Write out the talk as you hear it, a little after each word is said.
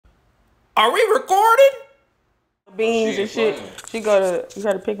Are we recording? Beans and shit. Playing. She go to, you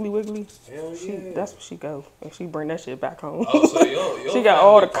heard of Piggly Wiggly? Hell yeah. That's where she go. And she bring that shit back home. Oh, so yo, she got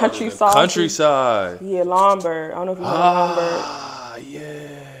all the countryside. Countryside. Yeah, Lombard. I don't know if you know Lombard. Ah, yeah.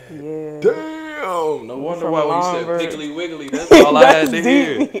 Yeah. Damn. No wonder From why when Lombard. you said Piggly Wiggly, that's all I had to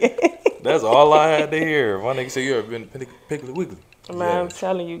deep. hear. That's all I had to hear. My nigga said you ever been to Piggly Wiggly. Man, I'm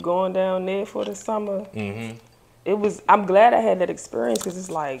telling you, going down there for the summer. It was. I'm glad I had that experience because it's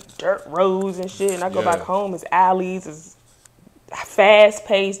like dirt roads and shit. And I go back home, it's alleys, it's fast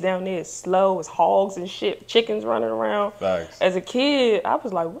paced down there. It's slow, it's hogs and shit, chickens running around. Facts. As a kid, I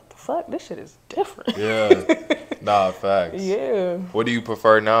was like, what the fuck? This shit is different. Yeah. Nah, facts. Yeah. What do you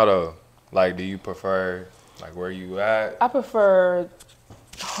prefer now though? Like, do you prefer like where you at? I prefer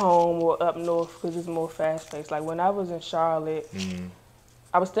home or up north because it's more fast paced. Like when I was in Charlotte,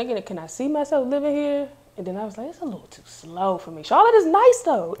 I was thinking, can I see myself living here? And then I was like, it's a little too slow for me. Charlotte is nice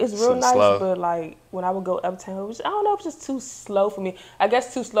though. It's real nice, slow. but like when I would go uptown, it was, I don't know, it's just too slow for me. I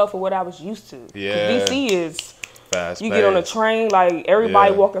guess too slow for what I was used to. Yeah. DC is Fast. You get on a train, like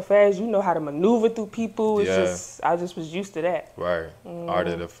everybody Yeah. walking fast. You know how to maneuver through people. It's Yeah. just, I just was used to that. Right. Art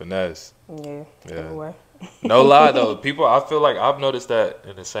of the finesse. Yeah. Yeah. Anyway. No lie though, people. I feel like I've noticed that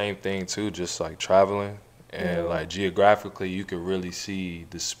in the same thing too. Just like traveling and like geographically, you can really see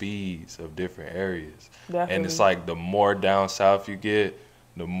the speeds of different areas. Definitely. And it's like the more down south you get,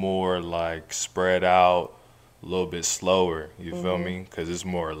 the more like spread out, a little bit slower. You feel me? Because it's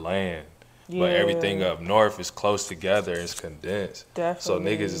more land. But everything up north is close together. It's condensed. Definitely. So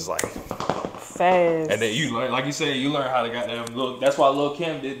niggas is like fast. And then you learn, like you said, you learn how to goddamn look. That's why Lil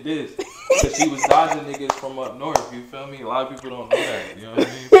Kim did this. Because she was dodging niggas from up north. You feel me? A lot of people don't know that. You know what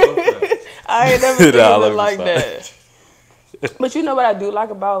I mean? I ain't never seen it like that. But you know what I do like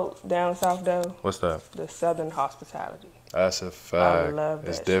about down south though? What's that? The southern hospitality. That's a fact. I love that.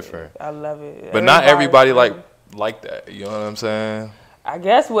 It's different. Shit. I love it. But not everybody like that. You know what I'm saying? I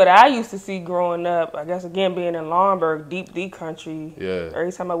guess what I used to see growing up, I guess again being in Lombard, deep country. Yeah.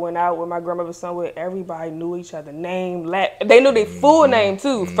 Every time I went out with my grandmother somewhere, everybody knew each other name. They knew their full name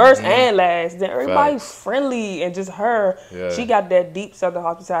too, first and last. Then everybody's friendly and just her. Yeah. She got that deep southern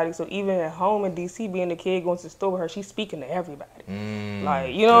hospitality. So even at home in DC, being a kid going to the store with her, she's speaking to everybody.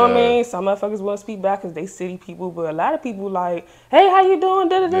 Like, you know what I mean? Some motherfuckers won't speak back because they city people, but a lot of people like, hey, how you doing?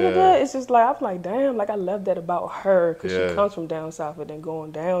 Da, da, da, da, da. It's just like, I'm like, damn, like I love that about her because she comes from down south. But then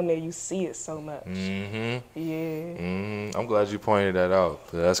going down there, you see it so much. Yeah. I'm glad you pointed that out.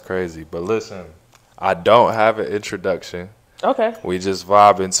 That's crazy. But listen, I don't have an introduction. Okay. We just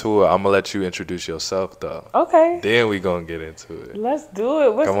vibe into it. I'm going to let you introduce yourself, though. Okay. Then we going to get into it. Let's do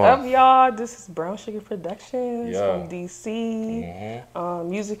it. What's up, y'all? This is Brown Sugar Productions from DC.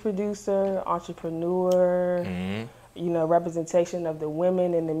 Music producer, entrepreneur, you know, representation of the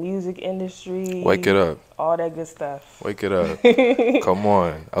women in the music industry. Wake it up. All that good stuff. Wake it up. Come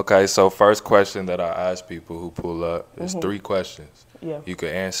on. Okay, so first question that I ask people who pull up is 3 questions. Yeah. You can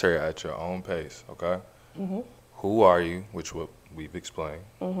answer it at your own pace, okay? Who are you, which what we've explained.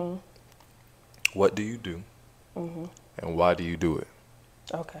 What do you do? And why do you do it?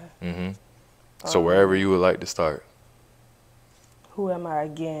 Okay. So wherever you would like to start. Who am I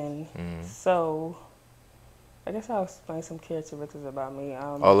again? So, I guess I'll explain some characteristics about me.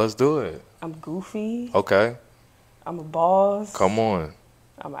 Oh, let's do it. I'm goofy. Okay. I'm a boss. Come on.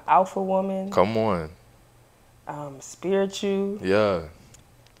 I'm an alpha woman. Come on. I'm spiritual. Yeah.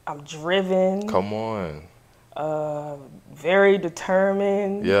 I'm driven. Come on. Very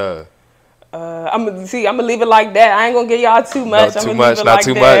determined. Yeah. I'm gonna leave it like that. I ain't gonna give y'all too much. Not too I'm much. Leave it Not like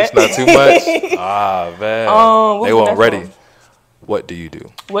too that. much. Not too much. Ah, man. They weren't ready. What do you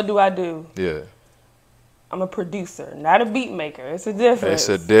do? What do I do? Yeah. I'm a producer, not a beat maker. It's a difference.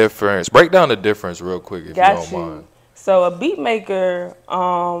 It's a difference. Break down the difference real quick if you don't mind. So a beat maker,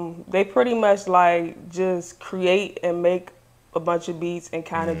 they pretty much like just create and make a bunch of beats and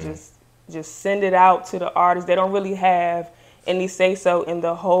kind of just send it out to the artist. They don't really have any say so in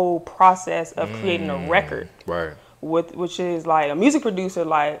the whole process of creating a record. Right. Which is like a music producer,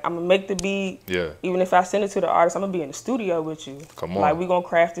 like I'm gonna make the beat. Yeah. Even if I send it to the artist, I'm gonna be in the studio with you. Come on. Like we gonna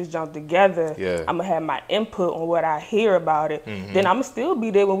craft this jump together. Yeah. I'm gonna have my input on what I hear about it. Then I'm gonna still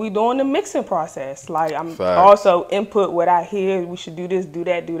be there when we doing the mixing process. Like I'm also input what I hear. We should do this, do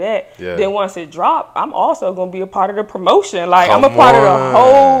that, do that. Yeah. Then once it drop, I'm also gonna be a part of the promotion. Like I'm a part of the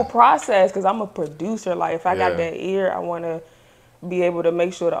whole process because I'm a producer. Like if I got that ear, I wanna be able to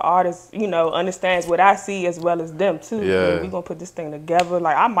make sure the artist, you know, understands what I see as well as them too. Yeah. We're gonna put this thing together.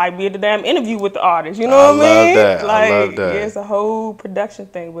 Like I might be at the damn interview with the artist, you know what I mean? That. Like I love that. yeah, it's a whole production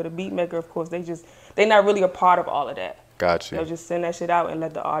thing with a beat maker, of course, they not really a part of all of that. Got They'll you. just send that shit out and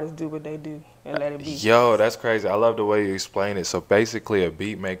let the artists do what they do and let it be. Yo, that's crazy. I love the way you explain it. So basically, a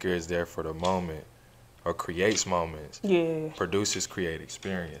beat maker is there for the moment or creates moments. Yeah. Producers create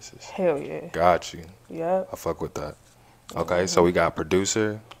experiences. Hell yeah. Got you. Yep. I fuck with that. Okay, so we got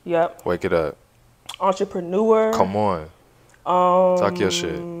producer. Yep. Wake it up. Entrepreneur. Come on. Talk your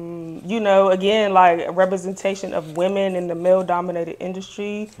shit. You know, again, like a representation of women in the male-dominated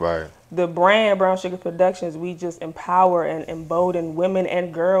industry. Right. The brand Brown Sugar Productions, we just empower and embolden women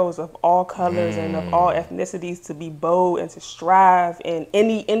and girls of all colors and of all ethnicities to be bold and to strive in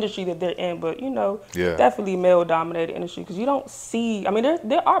any industry that they're in. But, you know, Yeah. definitely male-dominated industry because you don't see, I mean,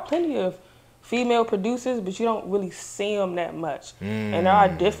 there are plenty of female producers, but you don't really see them that much. And there are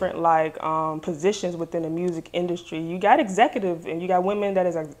different like positions within the music industry. You got executive and you got women that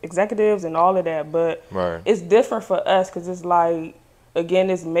is executives and all of that, but Right. it's different for us because it's like, again,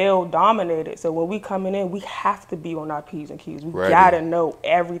 it's male dominated. So when we coming in, we have to be on our P's and Q's. We Ready. gotta know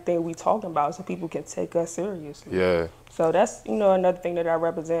everything we talking about so people can take us seriously. Yeah. So that's, you know, another thing that I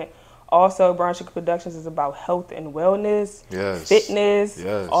represent. Also, Brown Sugar Productions is about health and wellness, Yes. fitness,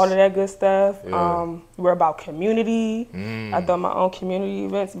 Yes. all of that good stuff. Yeah. We're about community. I done my own community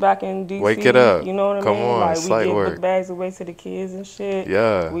events back in DC. Wake it up. You know what I Come mean? on, Like we slight give work. book bags away to the kids and shit.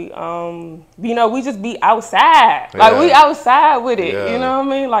 Yeah. We you know, we just be outside. Like we Yeah. outside with it. Yeah. You know what I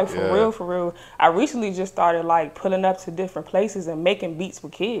mean? Like Yeah. for real. I recently just started like pulling up to different places and making beats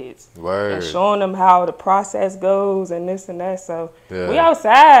with kids. Word. And showing them how the process goes and this and that. So Yeah. we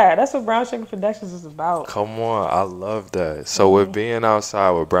outside. That's what Brown Sugar Productions is about. Come on. I love that. So with being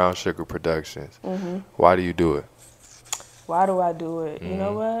outside with Brown Sugar Productions, why do you do it? Why do I do it? You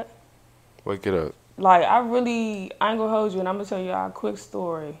know what? Wake it up. Like I ain't gonna hold you, and I'm gonna tell y'all a quick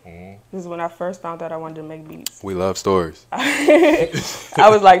story. This is when I first found out I wanted to make beats. We love stories. I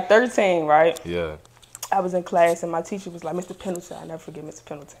was like 13, right? Yeah. I was in class, and my teacher was like, Mr. Pendleton. I never forget Mr.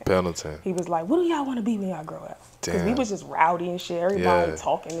 Pendleton. Pendleton. He was like, "What do y'all want to be when y'all grow up?" Because we Damn. was just rowdy and shit. Everybody Yeah.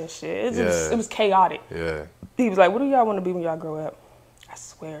 talking and shit. Yeah. It was chaotic. Yeah. He was like, "What do y'all want to be when y'all grow up?" I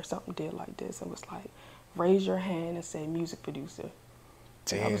swear something did like this. It was like, raise your hand and say music producer.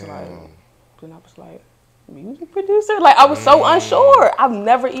 And I was like, music producer? Like, I was so unsure. I've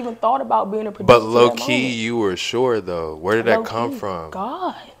never even thought about being a producer. But low till that key, moment. you were sure though. Where did that Low come key, from?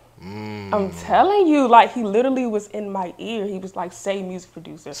 God. I'm telling you, like, he literally was in my ear. He was like, say music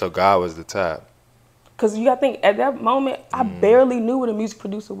producer. So God was the tap. Because you got to think, at that moment, I barely knew what a music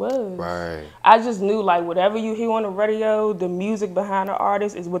producer was. Right. I just knew, like, whatever you hear on the radio, the music behind the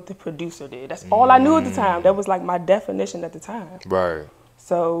artist is what the producer did. That's all I knew at the time. That was, like, my definition at the time. Right.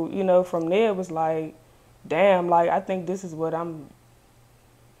 So, you know, from there, it was like, damn, like, I think this is what I'm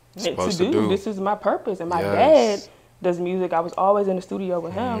meant Supposed to to do. do. This is my purpose. And my Yes. dad does music. I was always in the studio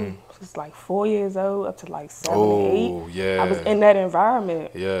with him. Since like 4 years old up to like 7 Oh, or 8. yeah. I was in that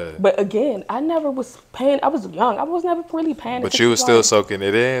environment. Yeah. But again, I never was paying. I was young. I was never really paying. But you was still soaking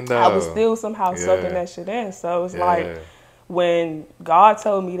it in though. I was still somehow Yeah. soaking that shit in. So it's Yeah. like when God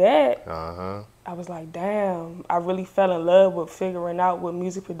told me that, Uh-huh. I was like, damn, I really fell in love with figuring out what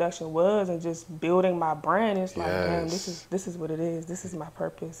music production was and just building my brand. It's like, damn, Yes. this is what it is. This is my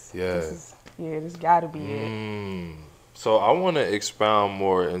purpose. Yeah. This gotta be it. So I want to expound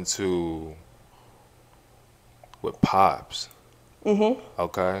more into with Pops.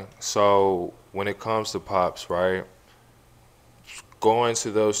 Okay. So when it comes to Pops, right? Going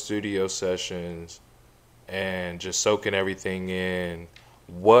to those studio sessions and just soaking everything in.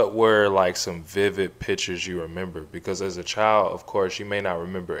 What were like some vivid pictures you remember? Because as a child, of course, you may not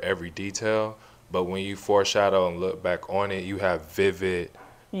remember every detail, but when you foreshadow and look back on it, you have vivid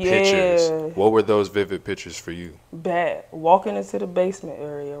pictures. Yeah. What were those vivid pictures for you? Bad. Walking into the basement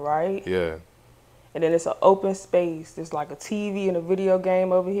area, right? Yeah. And then it's an open space. There's like a TV and a video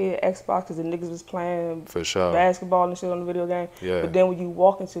game over here, Xbox, because the niggas was playing For sure. basketball and shit on the video game. Yeah. But then when you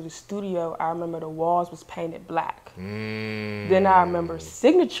walk into the studio, I remember the walls was painted black. Mm. Then I remember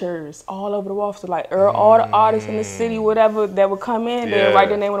signatures all over the wall. So like all the artists in the city, whatever, that would come in, they would write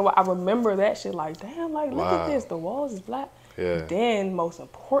their name on the wall. I remember that shit like, damn, like, look Wow. at this. The walls is black. Yeah. Then, most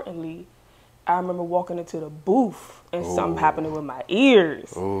importantly, I remember walking into the booth and something Ooh. happening with my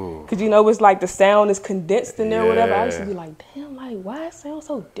ears. Ooh. Because, you know, it's like the sound is condensed in there or whatever. I used to Yeah. be like, damn, like, why it sound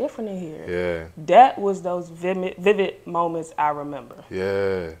so different in here? Yeah. That was those vivid moments I remember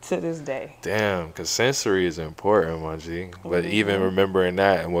Yeah. to this day. Damn, because sensory is important, my G. But even remembering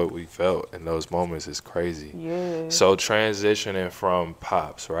that and what we felt in those moments is crazy. Yeah. So transitioning from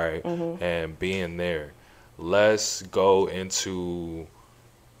Pops, right, and being there, let's go into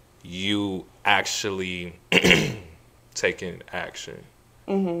you actually taking action.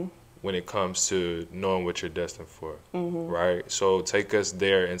 when it comes to knowing what you're destined for, right? So take us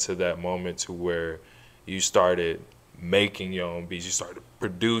there into that moment to where you started making your own beats, you started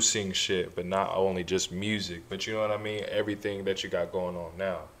producing shit, but not only just music, but you know what I mean? Everything that you got going on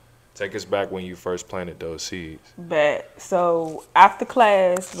now. Take us back when you first planted those seeds. Bet. So after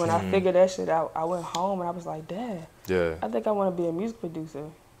class, when I figured that shit out, I went home and I was like, Dad, I think I want to be a music producer.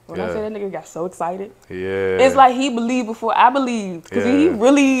 When I said that, nigga got so excited. Yeah. It's like he believed before I believed. Because he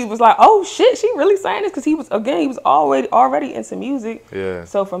really was like, oh shit, she really saying this. Because he was already into music. Yeah.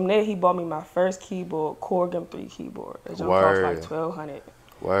 So from there, he bought me my first keyboard, Korg M3 keyboard. It cost like $1,200.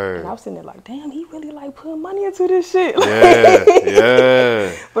 Word. And I was sitting there like, damn, he really like putting money into this shit.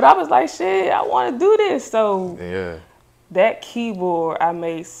 Yeah. But I was like, shit, I want to do this. So Yeah. that keyboard, I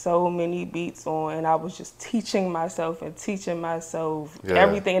made so many beats on, and I was just teaching myself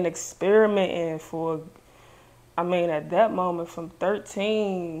everything and experimenting for, I mean, at that moment from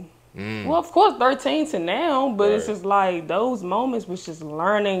 13, well, of course, 13 to now, but it's just like those moments was just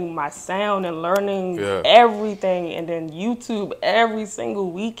learning my sound and learning everything, and then YouTube every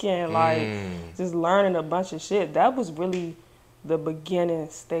single weekend, like just learning a bunch of shit. That was really the beginning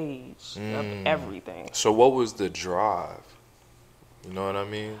stage of everything. So what was the drive? You know what I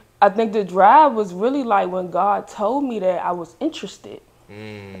mean? I think the drive was really like when God told me that I was interested.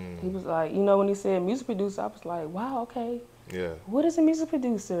 He was like, you know, when he said music producer, I was like, wow, okay. Yeah. What is a music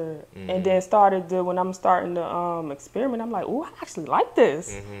producer? And then when I'm starting to experiment, I'm like, oh, I actually like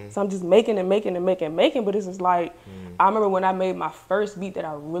this. So I'm just making, but it's just like, I remember when I made my first beat that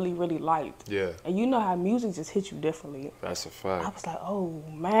I really, really liked. Yeah. And you know how music just hits you differently. That's a fact. I was like, oh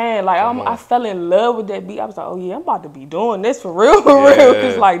man, like I fell in love with that beat. I was like, oh yeah, I'm about to be doing this for real,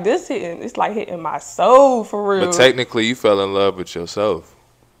 Cause like it's like hitting my soul for real. But technically, you fell in love with yourself.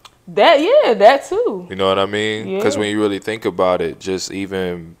 That too. You know what I mean? Because Yeah. when you really think about it, just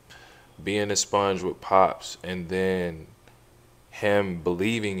even being a sponge with Pops and then him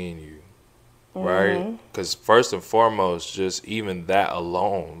believing in you, right? Because first and foremost, just even that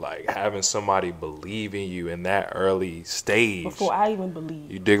alone, like having somebody believe in you in that early stage. Before I even believe.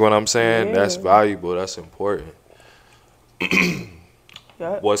 You dig what I'm saying? Yeah. That's valuable. That's important.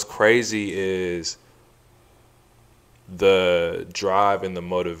 What's crazy is the drive and the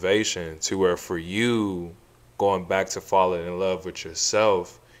motivation to where for you going back to falling in love with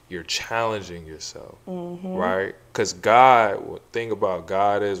yourself, you're challenging yourself, right? Because God, thing about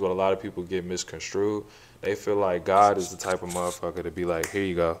God is what a lot of people get misconstrued. They feel like God is the type of motherfucker to be like, here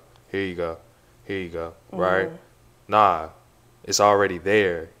you go, here you go, here you go, right? Nah, it's already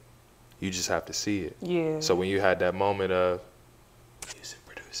there. You just have to see it. Yeah. So when you had that moment of music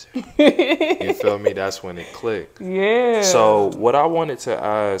producer, you feel me? That's when it clicked. Yeah. So what I wanted to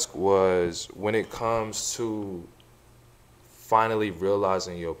ask was, when it comes to finally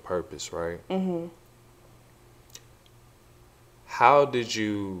realizing your purpose, right? How did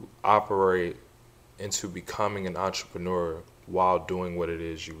you operate into becoming an entrepreneur while doing what it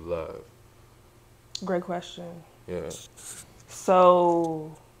is you love? Great question. Yeah.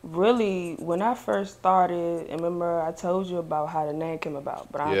 So really, when I first started, and remember I told you about how the name came about,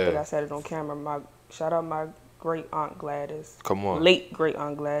 but I don't think I said it on camera. Shout out my great aunt Gladys. Come on. Late great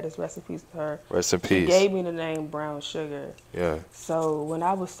aunt Gladys. Rest in peace to her. Rest in She peace. gave me the name Brown Sugar. Yeah. So when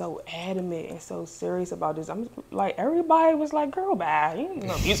I was so adamant and so serious about this, I'm like, everybody was like, girl, bye. You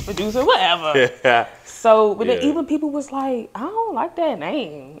know, music producer, whatever. Yeah. So, but then even people was like, I don't like that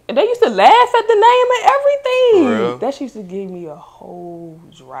name. And they used to laugh at the name and everything. For real? That used to give me a whole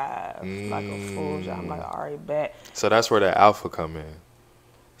drive, like a full drive. I'm like, all right, bet. So that's where the alpha come in.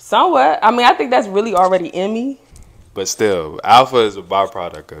 Somewhat. I mean, I think that's really already in me. But still, alpha is a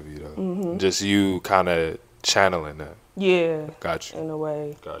byproduct of you, though. Just you kind of channeling that. Yeah. Got you. In a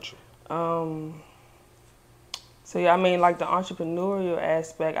way. Got you. So yeah, I mean, like the entrepreneurial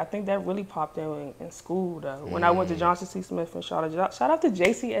aspect, I think that really popped in school though. When I went to Johnson C. Smith in Charlotte, shout out to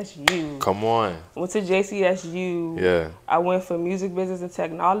JCSU. Come on. Went to JCSU. Yeah. I went for music business and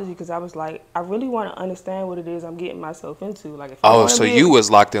technology because I was like, I really want to understand what it is I'm getting myself into. Like, if I wanna So be you was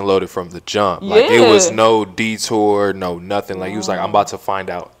locked and loaded from the jump. Like it Yeah. was no detour, no nothing. Like you was like, I'm about to find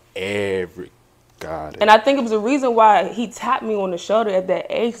out every. Got it. And I think it was the reason why he tapped me on the shoulder at that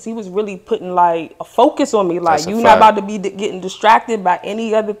age. 'Cause he was really putting like a focus on me. Like, That's a you fact. not about to be getting distracted by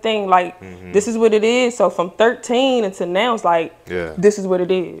any other thing. Like, this is what it is. So from 13 until now, it's like, Yeah. this is what it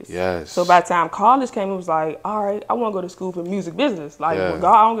is. Yes. So by the time college came, it was like, all right, I want to go to school for music business. Like, Yeah. well,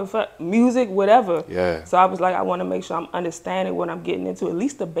 God, I don't give a fuck. Music, whatever. Yeah. So I was like, I want to make sure I'm understanding what I'm getting into, at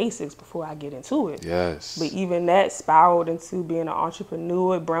least the basics before I get into it. Yes. But even that spiraled into being an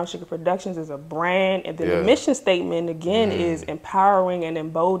entrepreneur. Brown Sugar Productions is a brand brand. And then the mission statement, again, is empowering and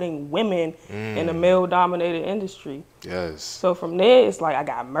emboldening women in a male-dominated industry. Yes. So from there, it's like I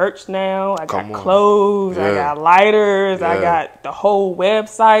got merch now. I got clothes. I got lighters. I got the whole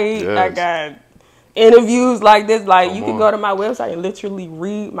website. I got interviews like this. Like, you can go to my website and literally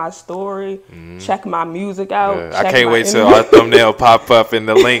read my story, check my music out. I can't wait till our thumbnail pop up in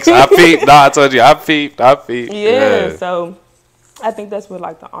the links. I peeped. No, I told you, I peeped. Yeah, so I think that's where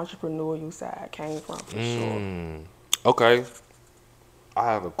like the entrepreneurial side came from, for sure. Okay, I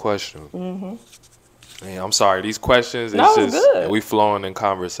have a question. Man, I'm sorry, these questions, No, it's just good. we flowing in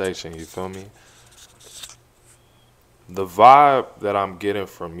conversation. You feel me? The vibe that I'm getting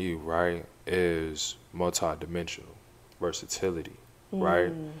from you, right, is multidimensional versatility,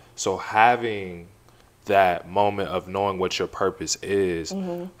 right? So having that moment of knowing what your purpose is,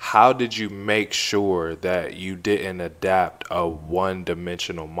 how did you make sure that you didn't adapt a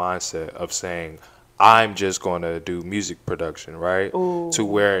one-dimensional mindset of saying, I'm just going to do music production, right? To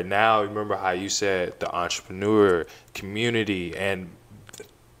where now, remember how you said the entrepreneur community and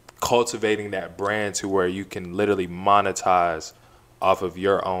cultivating that brand to where you can literally monetize off of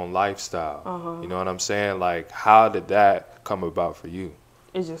your own lifestyle. You know what I'm saying? Like, how did that come about for you?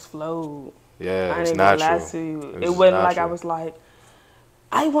 It just flowed. Yeah, I it's ain't gonna natural. lie to you. It wasn't like I was like,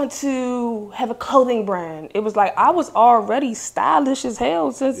 I want to have a clothing brand. It was like I was already stylish as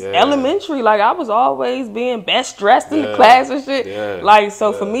hell since elementary. Like, I was always being best dressed in the class and shit. Like,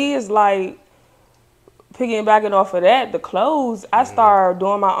 so for me, it's like, piggybacking off of that, the clothes, I started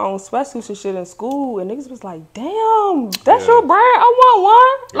doing my own sweatsuits and shit in school, and niggas was like, damn, that's your brand? I want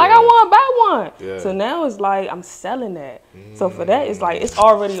one. Like, I want to buy one. So now it's like, I'm selling that. So for that, it's like, it's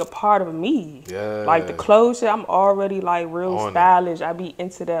already a part of me. Like, the clothes shit, I'm already, like, real stylish. I be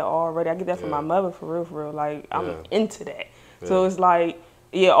into that already. I get that from my mother, for real. Like, I'm into that. So it's like,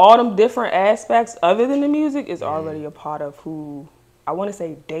 yeah, all them different aspects other than the music is already a part of who I want to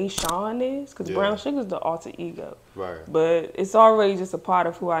say Deshawn is, because Brown Sugar is the alter ego. But it's already just a part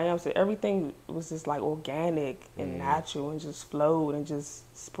of who I am. So everything was just like organic and natural and just flowed and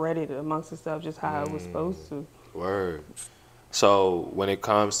just spread it amongst itself just how it was supposed to. Word. So when it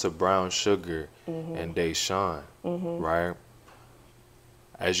comes to Brown Sugar and Deshawn, right?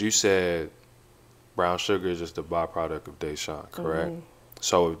 As you said, Brown Sugar is just a byproduct of Deshawn, correct?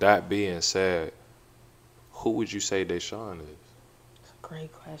 So with that being said, who would you say Deshawn is?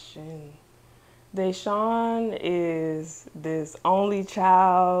 Great question. Deshawn is this only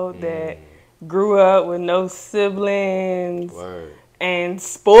child that grew up with no siblings and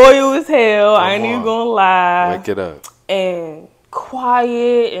spoiled as hell. I ain't even gonna lie. Wake it up. And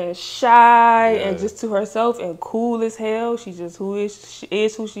quiet and shy and just to herself and cool as hell. She just who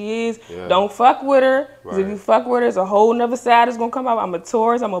she is. Don't fuck with her. Because if you fuck with her, there's a whole nother side that's gonna come out. I'm a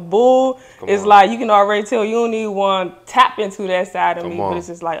Taurus, I'm a bull. It's like you can already tell you don't even want to tap into that side of me. But it's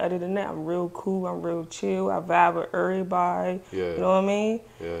just like other than that, I'm real cool, I'm real chill. I vibe with everybody. You know what I mean?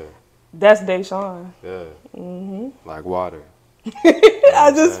 That's Deshawn. Like water.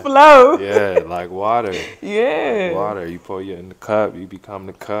 I just flow. Like water. Like water. You pour it in the cup, you become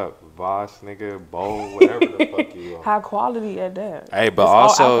the cup. Vase, nigga, bowl, whatever the fuck you are. High quality at that. Hey, but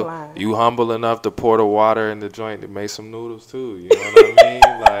it's also, you humble enough to pour the water in the joint to make some noodles too. You know what I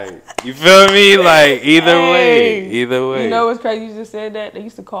mean? Like, you feel me? Like, either way. You know what's crazy? You just said that. They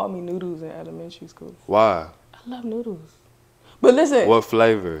used to call me Noodles in elementary school. Why? I love noodles. But listen. What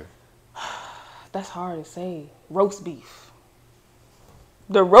flavor? That's hard to say. Roast beef.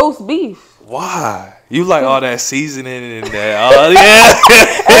 The roast beef. Why? You like all that seasoning and that?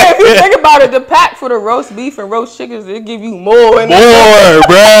 Hey, if you think about it, the pack for the roast beef and roast chickens, it give you more.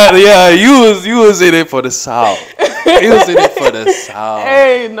 Bruh. Yeah, you was in it for the salt. You was in it for the salt.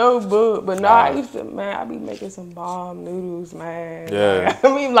 Hey, no bug. But I used to, I be making some bomb noodles, man. Like,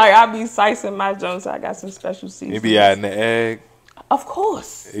 I mean, like, I be slicing my joints. I got some special seasonings. You be adding the egg? Of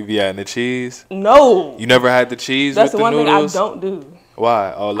course. You be adding the cheese? No. You never had the cheese with the noodles? That's the one thing I don't do.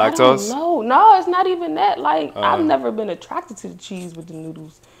 Why? Oh, lactose? No, it's not even that. Like, I've never been attracted to the cheese with the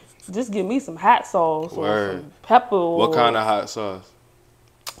noodles. Just give me some hot sauce or some pepper. What kind of hot sauce?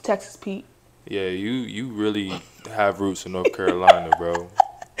 Texas Pete. Yeah, you really have roots in North Carolina, bro.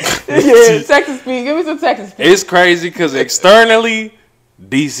 Yeah, Texas Pete. Give me some Texas Pete. It's crazy because externally,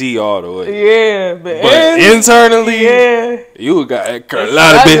 DC all the way. Yeah, but internally, you got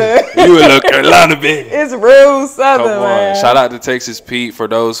Carolina bitch. You a little Carolina bitch. It's real Southern, Come on. man. Shout out to Texas Pete. For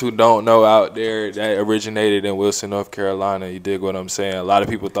those who don't know out there, that originated in Wilson, North Carolina. You dig what I'm saying? A lot of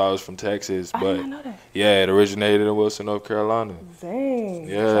people thought it was from Texas, but I didn't know that. Yeah, it originated in Wilson, North Carolina. Dang.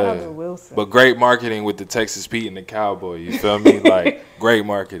 Yeah. Shout out to Wilson. But great marketing with the Texas Pete and the cowboy. You feel me? Like, great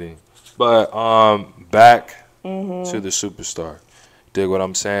marketing. But back to the superstar. Dig what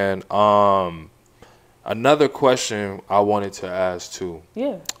I'm saying? Another question I wanted to ask too.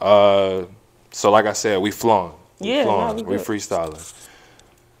 Yeah. So like I said, we flowing. Yeah, nah, we freestyling.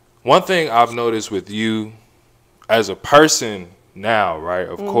 One thing I've noticed with you as a person now, right,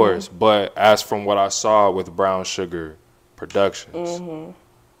 of course, but as from what I saw with Brown Sugar Productions,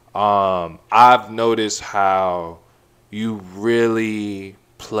 I've noticed how you really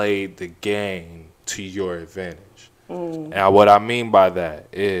played the game to your advantage. And what I mean by that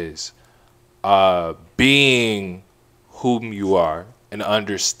is being whom you are and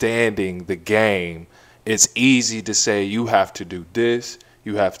understanding the game. It's easy to say you have to do this,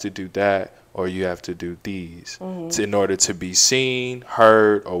 you have to do that, or you have to do these in order to be seen,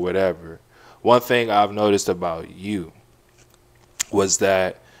 heard, or whatever. One thing I've noticed about you was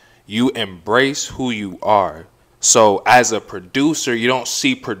that you embrace who you are. So as a producer, you don't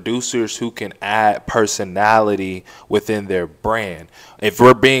see producers who can add personality within their brand. If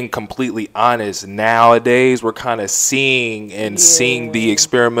we're being completely honest, nowadays we're kind of seeing the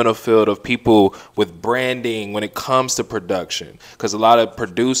experimental field of people with branding when it comes to production. Because a lot of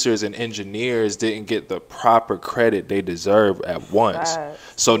producers and engineers didn't get the proper credit they deserve at once.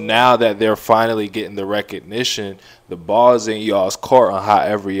 So now that they're finally getting the recognition, the ball's in y'all's court on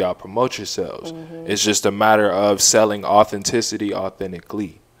however y'all promote yourselves. It's just a matter of selling authenticity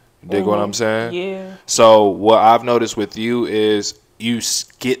authentically. Dig what I'm saying? Yeah. So what I've noticed with you is you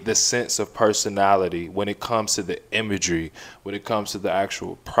get the sense of personality when it comes to the imagery, when it comes to the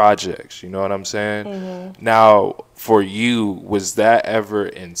actual projects. You know what I'm saying? Now, for you, was that ever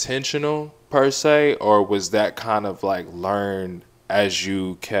intentional per se, or was that kind of like learned as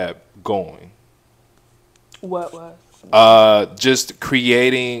you kept going? What was? Just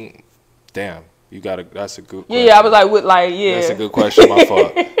creating. Damn, that's a good question. Yeah, I was like, That's a good question, my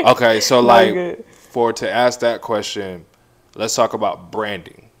fault. Okay, so to ask that question, let's talk about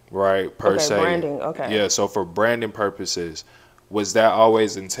branding, right? Per se. Branding, okay. Yeah, so for branding purposes, was that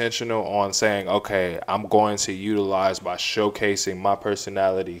always intentional on saying, okay, I'm going to utilize by showcasing my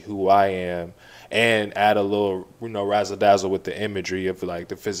personality, who I am, and add a little, razzle dazzle with the imagery of like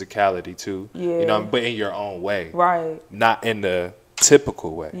the physicality too. Yeah. But in your own way. Right. Not in the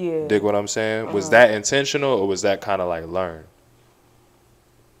typical way. Yeah. Dig what I'm saying? Was that intentional, or was that kind of like learned?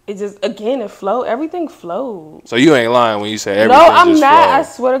 It just, again, it flowed. Everything flowed. So you ain't lying when you say everything No, I'm just not. flowed. I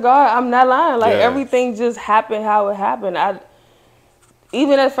swear to God, I'm not lying. Like, Yeah. everything just happened how it happened.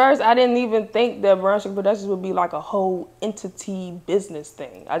 Even at first, I didn't even think that Brown Sugar Productions would be like a whole entity business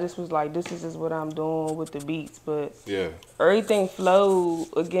thing. I just was like, this is just what I'm doing with the beats. But Yeah. everything flowed,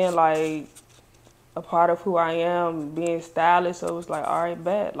 again, like a part of who I am, being stylish. So it was like, all right,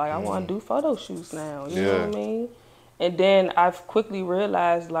 bet. Like, I want to do photo shoots now. You know what I mean? And then I've quickly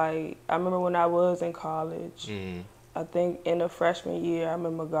realized, like, I remember when I was in college, I think in the freshman year, I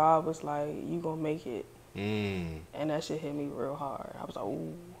remember God was like, you going to make it. And that shit hit me real hard. I was like,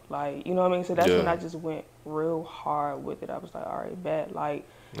 ooh, like, you know what I mean? So that's when I just went real hard with it. I was like, all right, bet. Like,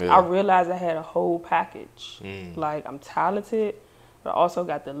 I realized I had a whole package. Like, I'm talented, but I also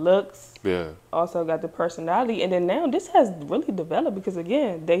got the looks. Yeah. Also got the personality. And then now this has really developed because,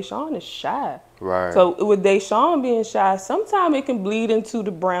 again, Deshaun is shy. Right. So with Deshaun being shy, sometimes it can bleed into the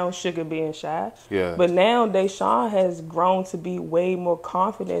Brown Sugar being shy. Yeah. But now Deshaun has grown to be way more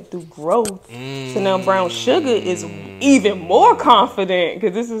confident through growth. So now Brown Sugar is even more confident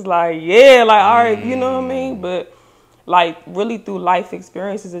because this is like, all right, you know what I mean? But like really through life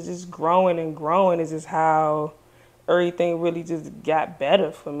experiences, it's just growing and growing is just how everything really just got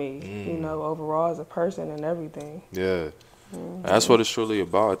better for me, overall as a person and everything. Yeah. That's what it's truly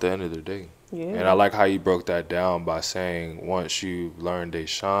about at the end of the day. Yeah. And I like how you broke that down by saying once you learned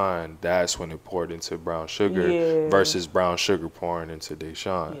Deshaun, that's when it poured into Brown Sugar versus Brown Sugar pouring into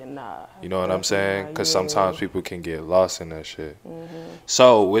Deshaun. Yeah, nah. You know what I'm saying? Because sometimes people can get lost in that shit.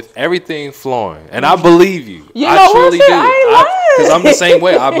 So with everything flowing, and I believe you. I truly do. Because I'm the same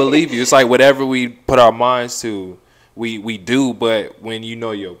way. I believe you. It's like whatever we put our minds to, we do. But when you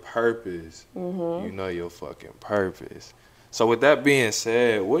know your purpose, you know your fucking purpose. So with that being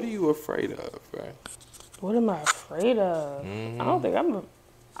said, what are you afraid of, right? What am I afraid of? I don't think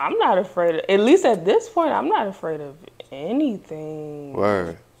I'm not afraid of, at least at this point, I'm not afraid of anything.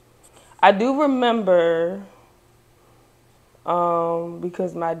 Word. I do remember,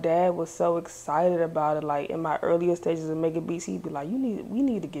 because my dad was so excited about it, like in my earlier stages of making beats, he'd be like, we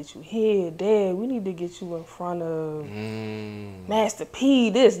need to get you here, Dad. We need to get you in front of Master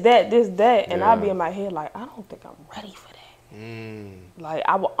P, this, that. And I'd be in my head like, I don't think I'm ready for that. Like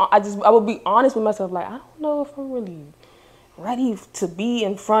I would be honest with myself, like I don't know if I'm really ready to be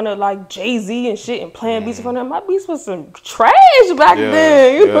in front of like Jay-Z and shit and playing beats in front of them. My beats was some trash back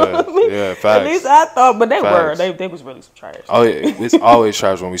then. You know what I mean? Yeah, facts. At least I thought, but they Facts. were. They was really some trash. Oh yeah, it's always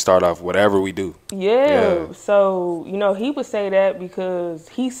trash when we start off whatever we do. Yeah. So, you know, he would say that because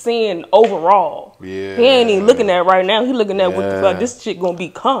he's seeing overall. Yeah. He ain't even looking at right now. He looking at what the Yeah. fuck this shit gonna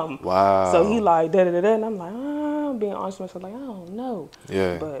become. Wow. So he like da-da-da-da, and I'm like, I'm being honest with myself, like, I don't know.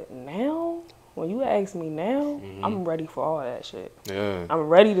 Yeah. But now, when you ask me now, I'm ready for all that shit. Yeah. I'm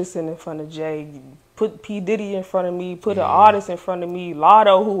ready to sit in front of Jay, put P. Diddy in front of me, put an artist in front of me,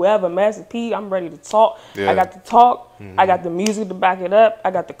 Lotto, whoever, Master P. I'm ready to talk. Yeah. I got the talk. I got the music to back it up.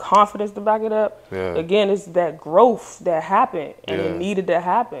 I got the confidence to back it up. Yeah. Again, it's that growth that happened, and Yeah. it needed to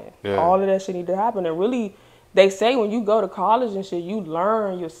happen. Yeah. All of that shit needed to happen. And really, they say when you go to college and shit, you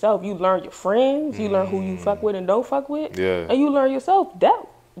learn yourself. You learn your friends. You learn who you fuck with and don't fuck with. Yeah. And you learn yourself.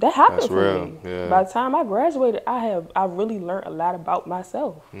 That happened That's for real, me. yeah. By the time I graduated, I really learned a lot about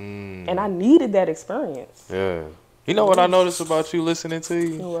myself, and I needed that experience. Yeah. You know what I noticed about you listening to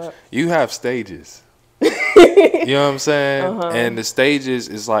you? What? You have stages. You know what I'm saying? And the stages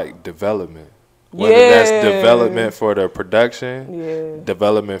is like development. Whether that's Yeah. development for the production, Yeah.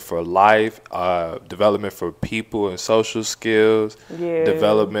 development for life, development for people and social skills, Yeah.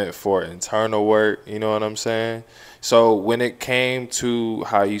 development for internal work, you know what I'm saying? So when it came to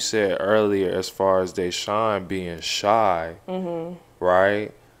how you said earlier, as far as Deshaun being shy,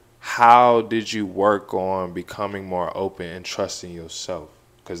 right? How did you work on becoming more open and trusting yourself?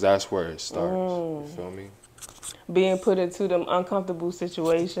 Because that's where it starts. You feel me? Being put into them uncomfortable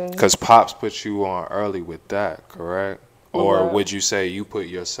situations. Because Pops put you on early with that, correct? With Or what? would you say you put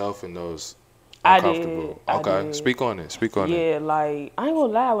yourself in those I uncomfortable? did. I Okay, did. speak on it. Speak on it. Yeah, like, I ain't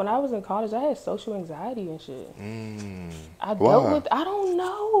gonna lie, when I was in college, I had social anxiety and shit. I Why? dealt with, I don't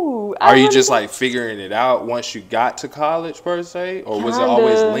know. Are you just like figuring it out once you got to college per se, or was it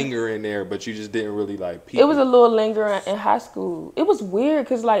always Kinda. lingering there, but you just didn't really like peep It was a little lingering in high school. It was weird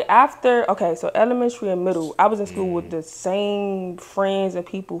because, like, so elementary and middle, I was in school with the same friends and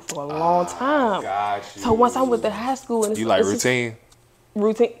people for a long time. Got you. So once I went to high school, and You like it's just routine?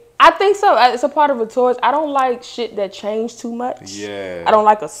 routine. I think so. It's a part of a tourist. I don't like shit that change too much. Yeah. I don't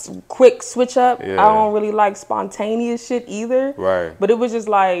like a quick switch up. Yeah. I don't really like spontaneous shit either. Right. But it was just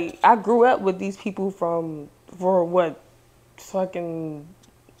like, I grew up with these people for what, fucking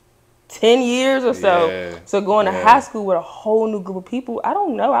 10 years or so. Yeah. So going to Yeah. high school with a whole new group of people, I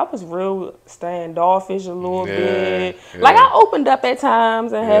don't know. I was real standoffish a little Yeah. bit. Yeah. Like, I opened up at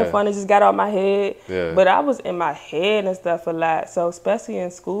times and had Yeah. fun and just got out my head. Yeah. But I was in my head and stuff a lot. So especially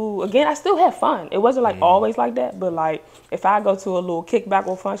in school, again, I still had fun. It wasn't like always like that. But like, if I go to a little kickback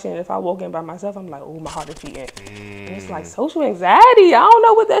or function, if I walk in by myself, I'm like, oh, my heart is beating. And it's like social anxiety. I don't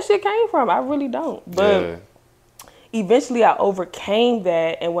know where that shit came from. I really don't. But Yeah. eventually I overcame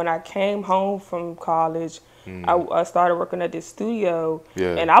that, and when I came home from college, I started working at this studio,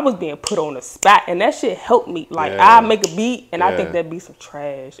 Yeah. and I was being put on the spot, and that shit helped me. Like, Yeah. I make a beat, and I Yeah. think that beat's some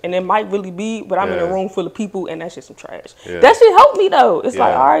trash, and it might really be, but I'm in Yeah. a room full of people, and that shit's some trash. Yeah. That shit helped me though. It's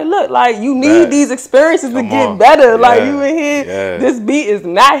like, Yeah. all right, look, like, you need Facts. these experiences to Come get on. better. Like, Yeah. you in here, Yeah. this beat is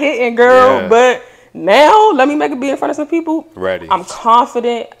not hitting, girl, Yeah. but now let me make a beat in front of some people. Ready. I'm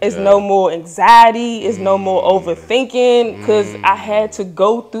confident. It's Yeah. no more anxiety. It's no more overthinking, because I had to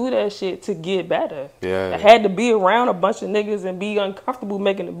go through that shit to get better. Yeah. I had to be around a bunch of niggas and be uncomfortable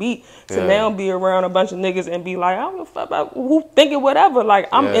making a beat to Yeah. now be around a bunch of niggas and be like, I don't give a fuck about who thinking whatever. Like,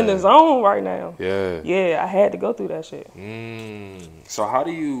 I'm in Yeah. the zone right now. Yeah. Yeah, I had to go through that shit. So how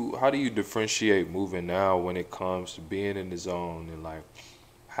do you differentiate moving now when it comes to being in the zone and like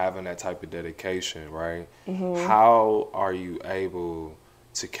having that type of dedication, right? How are you able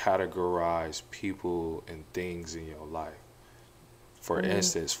to categorize people and things in your life? For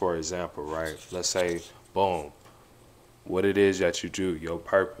instance, for example, right? Let's say, boom, what it is that you do, your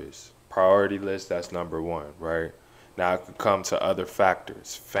purpose, priority list, that's number one, right? Now it could come to other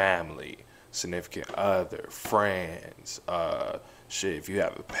factors, family, significant other, friends, shit, if you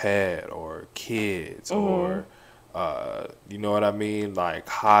have a pet or kids or, you know what I mean? Like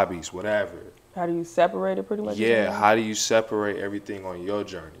hobbies, whatever. How do you separate it pretty much? Yeah, how do you separate everything on your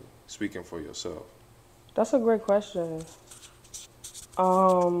journey, speaking for yourself? That's a great question.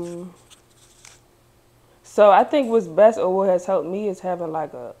 So I think what's best or what has helped me is having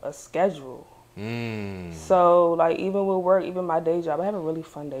like a schedule. So like even with work, even my day job, I have a really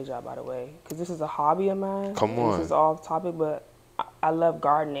fun day job, by the way, because this is a hobby of mine. Come on. This is off topic, but I love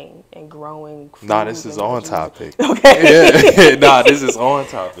gardening and growing food. Nah, this is and on veggies. topic. Okay. Yeah. Nah, this is on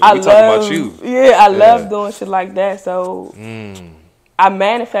topic. I We love, talking about you. Yeah, I Yeah. love doing shit like that. So I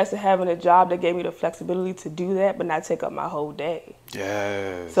manifested having a job that gave me the flexibility to do that, but not take up my whole day.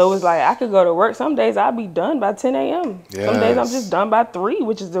 Yes. So it's like I could go to work. Some days I'll be done by 10 a.m. Some days I'm Yes. just done by 3,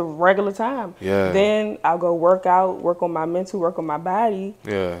 which is the regular time. Yeah. Then I'll go work out, work on my mental, work on my body.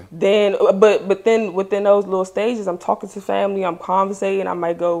 Yeah. Then, but then within those little stages, I'm talking to family, I'm conversating. I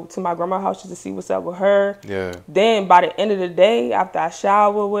might go to my grandma's house just to see what's up with her. Yeah. Then by the end of the day, after I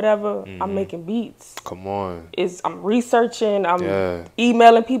shower or whatever, I'm making beats. Come on. I'm researching, I'm Yeah.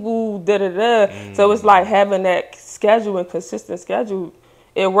 emailing people, So it's like having that schedule and consistent schedule.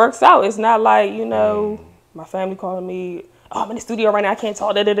 It works out. It's not like, you know, my family calling me, oh, I'm in the studio right now, I can't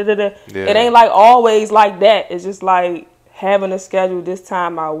talk, Yeah. It ain't like always like that. It's just like having a schedule. This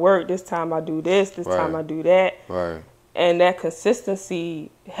time I work, this time I do this time I do that. Right. And that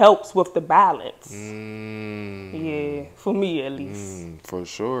consistency helps with the balance. Mm. Yeah, for me at least. For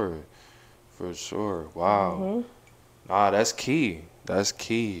sure. For sure. Wow. Nah, that's key. That's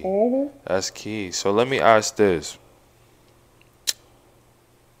key. That's key. So let me ask this.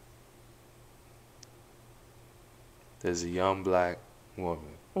 There's a young black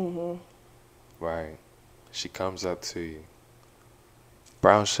woman. Right. She comes up to you.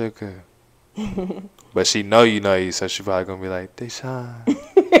 Brown sugar. But she know you, so she probably gonna be like, Deshaun.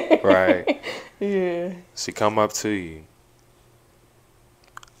 Right. Yeah. She come up to you.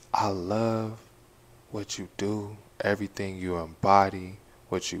 I love what you do, everything you embody,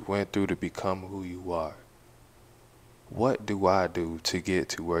 what you went through to become who you are. What do I do to get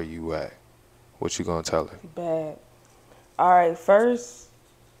to where you at? What you gonna tell her? Bad. All right, first,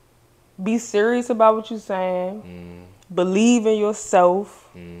 be serious about what you're saying. Believe in yourself.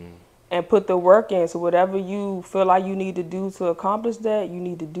 And put the work in. So whatever you feel like you need to do to accomplish that, you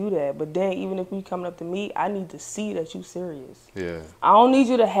need to do that. But then even if you coming up to me, I need to see that you serious. Yeah. I don't need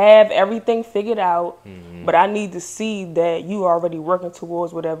you to have everything figured out, but I need to see that you already working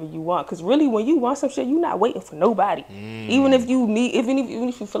towards whatever you want. Because really, when you want some shit, you're not waiting for nobody. Even if you need, even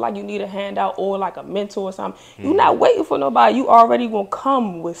if you feel like you need a handout or like a mentor or something, you're not waiting for nobody. You already gonna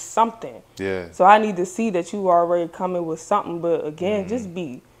come with something. Yeah. So I need to see that you already coming with something. But again, just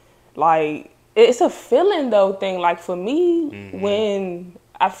be like, it's a feeling though thing. Like for me, when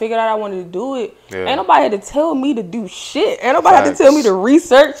I figured out I wanted to do it, ain't nobody had to tell me to do shit. Ain't nobody had to tell me to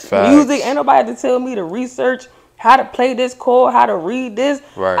research music. Ain't nobody had to tell me to research how to play this chord, how to read this.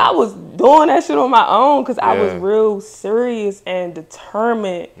 Right. I was doing that shit on my own because I was real serious and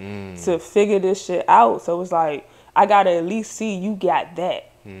determined to figure this shit out. So it's like, I gotta at least see you got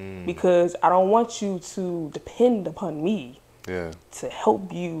that, because I don't want you to depend upon me. Yeah. To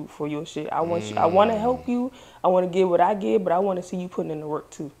help you for your shit. I want you. I want to help you. I want to give what I give, but I want to see you putting in the work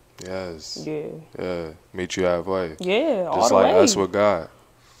too. Yes. Yeah. Yeah. Meet you halfway. Yeah. All Just the like way. us with God.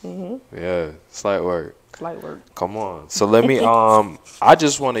 Yeah. It's light work. It's light work. Come on. So let me I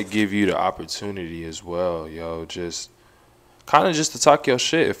just want to give you the opportunity as well, yo. Just kind of just to talk your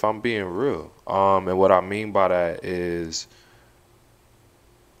shit if I'm being real. And what I mean by that is,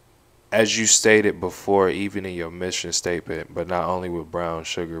 as you stated before, even in your mission statement, but not only with Brown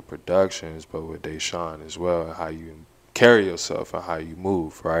Sugar Productions, but with Deshaun as well, and how you carry yourself and how you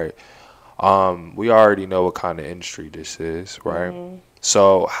move, right? We already know what kind of industry this is, right?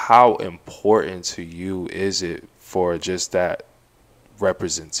 So how important to you is it for just that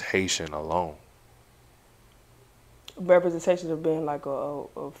representation alone? Representation of being like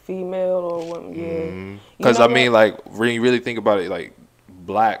a female or woman, yeah. Because You know I mean, what? like, when you really think about it, like,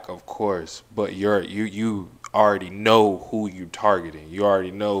 black, of course, but you already know who you're targeting. You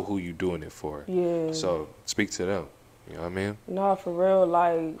already know who you're doing it for. Yeah. So speak to them. You know what I mean? No, for real.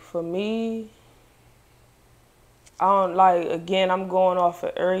 Like for me, I don't like. Again, I'm going off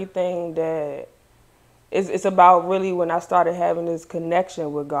of everything that. It's about really when I started having this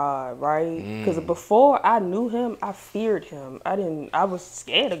connection with God, right? Because before I knew Him, I feared Him. I was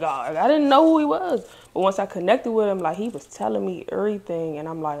scared of God. I didn't know who He was. But once I connected with Him, like He was telling me everything, and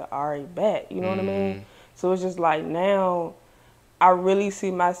I'm like, all right, bet. You know what I mean? So it's just like now, I really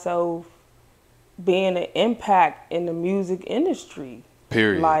see myself being an impact in the music industry.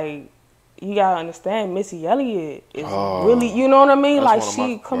 Period. Like, you gotta understand, Missy Elliott is really, you know what I mean? Like, one of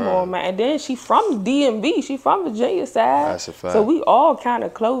my- come on, man. And then she from DMV, she from Virginia side. That's a fact. So we all kind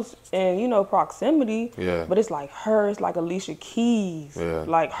of close in, you know, proximity. Yeah. But it's like her, it's like Alicia Keys. Yeah.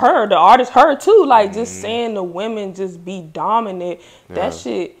 Like her, the artist, her too. Like just saying the women just be dominant. That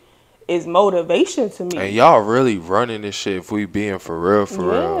shit is motivation to me. And y'all really running this shit if we being for real,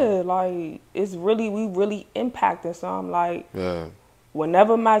 Yeah, like it's really, we really impacting. So I'm like, Yeah.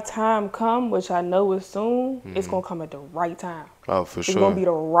 whenever my time come, which I know is soon, it's gonna come at the right time. Oh, for It's sure. gonna be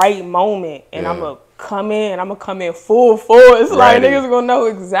the right moment, and Yeah. I'm gonna come in full force. Like Ready. niggas gonna know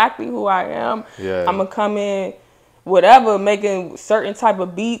exactly who I am. Yeah. I'm gonna come in, whatever, making certain type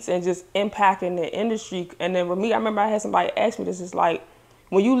of beats and just impacting the industry. And then with me, I remember I had somebody ask me this. It's like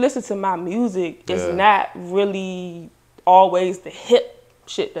when you listen to my music, it's Yeah. not really always the hip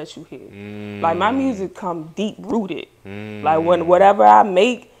shit that you hear. Like my music come deep rooted. Like when whatever I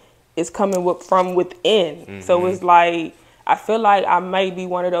make is coming from within. So it's like I feel like I might be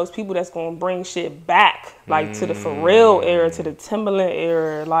one of those people that's gonna bring shit back, like to the Pharrell era, to the Timbaland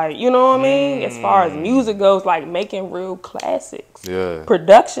era, like you know what I mean. As far as music goes, like making real classics, Yeah.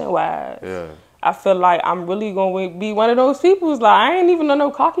 production wise. Yeah. I feel like I'm really gonna be one of those people who's like, I ain't even on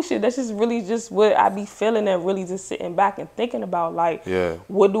no cocky shit. That's just really just what I be feeling and really just sitting back and thinking about. Like, Yeah.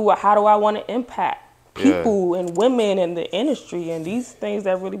 how do I want to impact Yeah. people and women in the industry and these things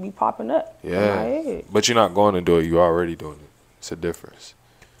that really be popping up in my Yeah. head. But you're not going to do it. You already doing it. It's a difference.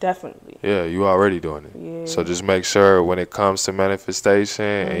 Definitely. Yeah, you already doing it. Yeah. So just make sure when it comes to manifestation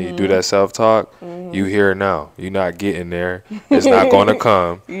and you do that self-talk, you here now. You're not getting there. It's not going to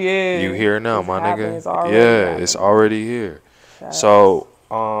come. Yeah. You here now, It's my happening. nigga. It's already Yeah, happening. it's already here. Facts. So,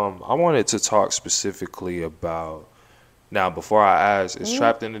 I wanted to talk specifically about, now before I ask, is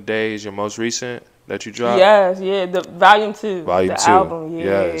Trapped in the Days your most recent that you dropped? Yes, yeah, the volume 2. Volume the 2. album, yeah.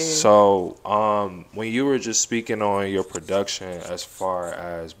 Yes. So, when you were just speaking on your production as far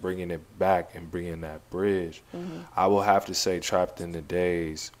as bringing it back and bringing that bridge, I will have to say Trapped in the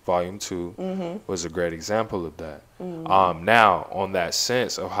Days Volume 2 was a great example of that. Now, on that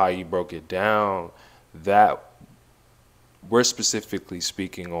sense of how you broke it down, that we're specifically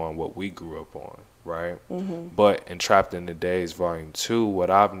speaking on what we grew up on, right? But in Trapped in the Days Volume 2, what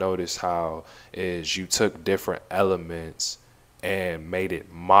I've noticed how is you took different elements and made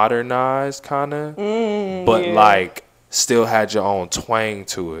it modernized kind of, but yeah. like still had your own twang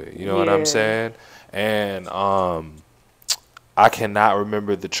to it. You know what I'm Yeah. saying? And I cannot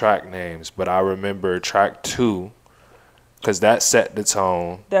remember the track names, but I remember track 2 because that set the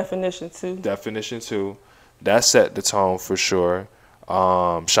tone. Definition 2. Definition 2. That set the tone for sure.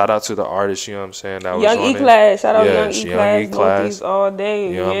 Shout out to the artist, you know what I'm saying? That Young was on E-Class. Shout out Yeah, Young Young E-Class. E-Class. Northeast all day.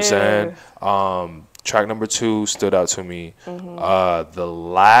 You know what I'm saying? Track number 2 stood out to me. The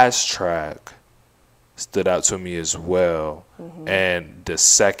last track stood out to me as well. And the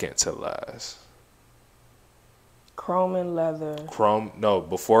second to last. Chrome and Leather.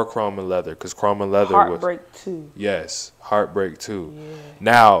 Before Chrome and Leather, because Chrome and Leather was Heartbreak 2. Yes, Heartbreak 2. Yeah.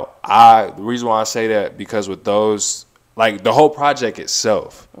 Now, the reason why I say that, because with those, like the whole project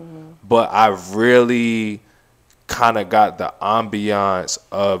itself, but I really kind of got the ambiance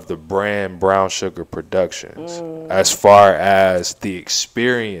of the brand Brown Sugar Productions as far as the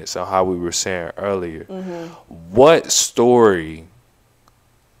experience on how we were saying earlier. What story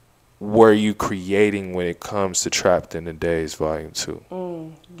were you creating when it comes to Trapped in the Days Volume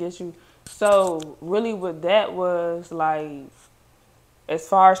 2? Get you. So really what that was like, as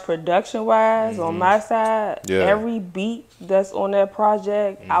far as production wise on my side, Yeah. every beat that's on that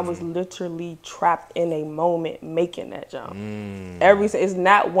project, I was literally trapped in a moment making that jump. It's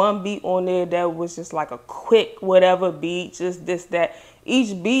not one beat on there that was just like a quick whatever beat, just this, that.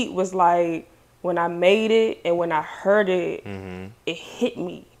 Each beat was like, when I made it and when I heard it, it hit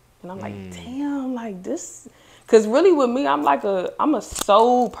me. And I'm like, damn, like this. Cause really with me, I'm a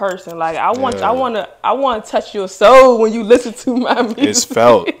soul person. Like I want to touch your soul when you listen to my music. It's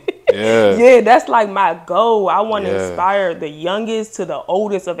felt. Yeah. Yeah, that's like my goal. I want to Yeah. inspire the youngest to the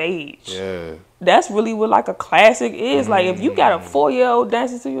oldest of age. Yeah. That's really what like a classic is. Like if you got a 4-year-old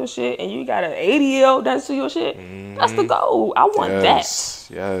dancing to your shit and you got an 80-year-old dancing to your shit, that's the goal. I want Yes.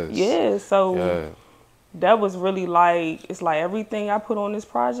 Yes. that. Yeah, so Yeah. that was really like, it's like everything I put on this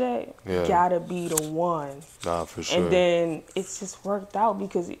project Yeah. gotta be the one. Nah, for sure. And then it's just worked out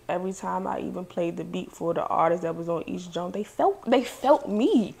because every time I even played the beat for the artist that was on each jump, they felt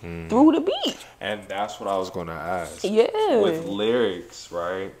me through the beat. And that's what I was gonna ask. Yeah. With lyrics,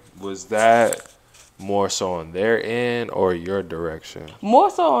 right? Was that more so on their end or your direction? More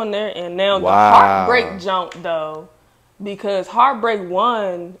so on there. And now the Wow. Heartbreak jump though, because Heartbreak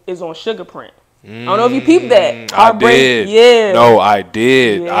 1 is on Sugar Print. I don't know if you peeped that. Heartbreak, I did. yeah. No, I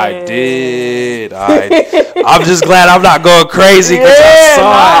did. Yeah. I did. I'm just glad I'm not going crazy because Yeah, I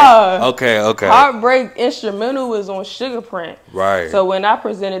saw nah. it. Okay. Heartbreak instrumental was on Sugar Print. Right. So when I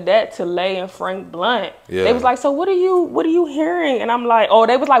presented that to Lay and Frank Blunt, Yeah. they was like, "So what are you hearing?" And I'm like, "Oh,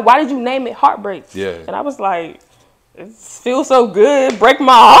 they was like, why did you name it Heartbreak?" Yeah. And I was like, it feels so good, break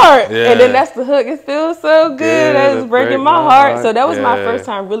my heart. Yeah. And then that's the hook. It feels so good, it's breaking my heart. So that was my first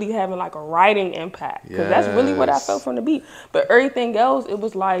time really having like a writing impact, because that's really what I felt from the beat. But everything else, it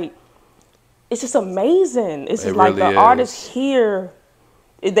was like, it's just amazing. It's just like the artists hear,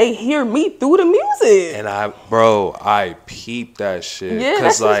 they hear me through the music. And I peeped that shit. Yeah,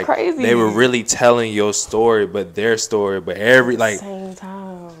 that's just like crazy. They were really telling your story, but their story, but every like same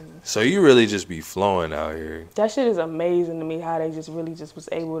time. So you really just be flowing out here. That shit is amazing to me, how they just really just was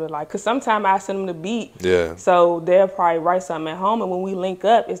able to like, cause sometimes I send them the beat. Yeah. So they'll probably write something at home, and when we link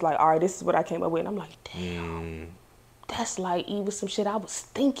up, it's like, all right, this is what I came up with. And I'm like, damn, that's like even some shit I was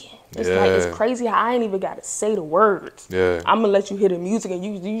thinking. It's like, it's crazy how I ain't even got to say the words. Yeah. I'm gonna let you hear the music, and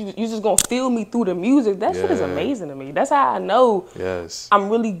you just gonna feel me through the music. That shit is amazing to me. That's how I know I'm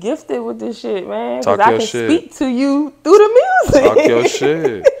really gifted with this shit, man. Cause I can speak to you through the music. Talk your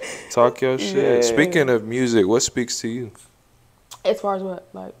shit. Talk your shit. Speaking of music, what speaks to you? As far as what?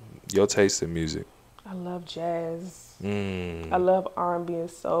 Like your taste in music. I love jazz. I love R&B and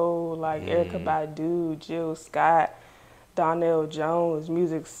soul, like Erykah Badu, Jill Scott, Donnell Jones,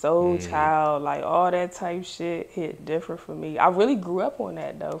 Music Soul Child, like all that type shit hit different for me. I really grew up on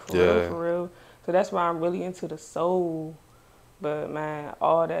that though, for real. So that's why I'm really into the soul. But man,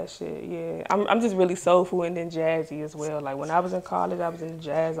 all that shit, yeah. I'm just really soulful and then jazzy as well. Like when I was in college, I was in the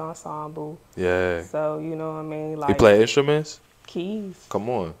jazz ensemble. Yeah. So you know what I mean? Like, you play instruments? Keys. Come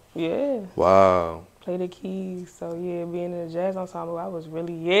on. Yeah. Wow. Play the keys. So yeah, being in the jazz ensemble, I was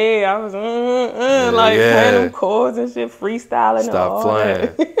really like playing them chords and shit, freestyling. Stop and all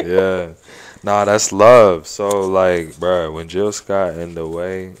playing. That. Yeah. Nah, that's love. So like, bro, when Jill Scott and The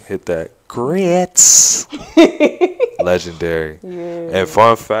Way hit that grits, legendary. Yeah. And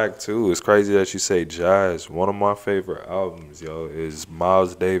fun fact too, it's crazy that you say jazz. One of my favorite albums, yo, is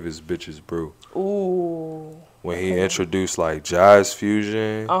Miles Davis' Bitches Brew. Ooh. When he introduced like jazz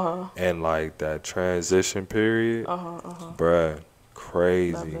fusion and like that transition period, bruh,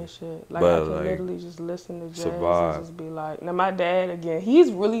 crazy. Love that shit. Like I can literally just listen to jazz and just be like. Now my dad again,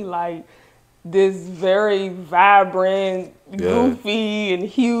 he's really like this very vibrant, goofy, and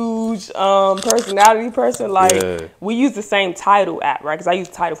huge personality person. Like we use the same Tidal app, right? Because I use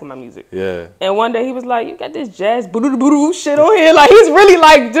Tidal for my music. Yeah. And one day he was like, "You got this jazz boo shit on here." Like he's really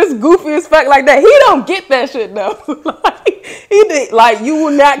like just goofy as fuck like that. He don't get that shit though. Like he did, like you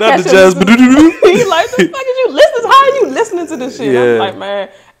will not catch the jazz boo. He's like, "The fuck is you listening? How are you listening to this shit?" I'm like, man,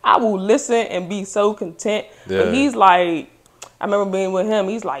 I will listen and be so content. But he's like, I remember being with him.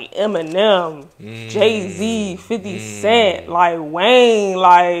 He's like Eminem, Jay-Z, 50 Cent, like Wayne,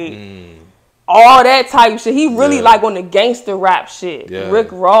 like all that type shit. He really like on the gangster rap shit. Rick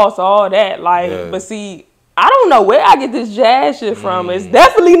Ross, all that. Like, but see, I don't know where I get this jazz shit from. It's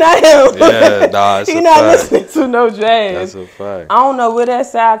definitely not him. Yeah, nah, it's he a not fact. listening to no jazz. That's a fact. I don't know where that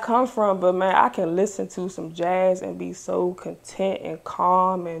side comes from, but man, I can listen to some jazz and be so content and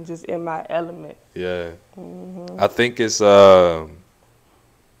calm and just in my element. Yeah. I think it's like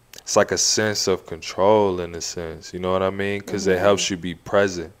a sense of control in a sense, you know what I mean? Because it helps you be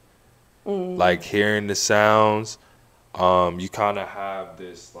present. Like hearing the sounds, you kind of have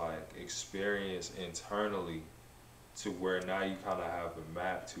this like experience internally to where now you kind of have a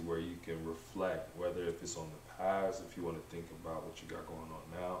map to where you can reflect, whether if it's on the past, if you want to think about what you got going on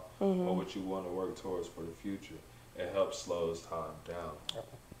now, or what you want to work towards for the future. It helps slow time down.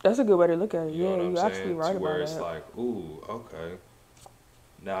 That's a good way to look at it. You know what I'm you're saying? actually right to about where that. it's like, ooh, okay.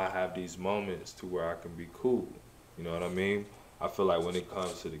 Now I have these moments to where I can be cool. You know what I mean? I feel like when it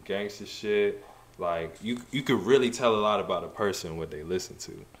comes to the gangster shit, like you could really tell a lot about a person what they listen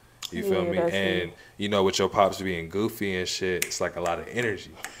to. You feel me? And you know, with your pops being goofy and shit, it's like a lot of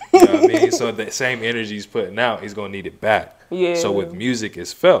energy. You know what I mean? So the same energy he's putting out, he's gonna need it back. Yeah. So with music,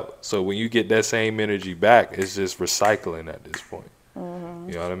 it's felt. So when you get that same energy back, it's just recycling at this point.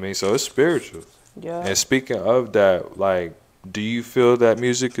 You know what I mean? So it's spiritual. Yeah. And speaking of that, like, do you feel that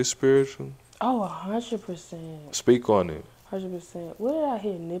music is spiritual? Oh, 100%. Speak on it. 100%. What did I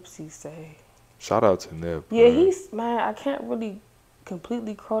hear Nipsey say? Shout out to Nip. Yeah, man, I can't really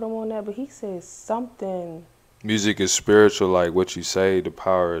completely quote him on that, but he said something. Music is spiritual, like what you say, the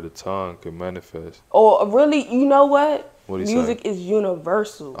power of the tongue can manifest. Or really, you know what? Music is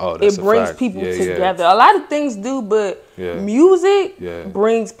universal. Oh, that's it brings a fact. people together. A lot of things do, but music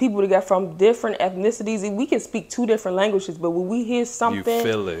brings people together from different ethnicities. We can speak two different languages, but when we hear something, you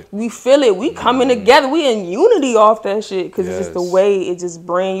feel it. We feel it. We coming together. We in unity off that shit because it's just the way it just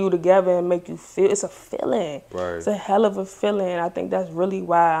bring you together and make you feel. It's a feeling. Right. It's a hell of a feeling. I think that's really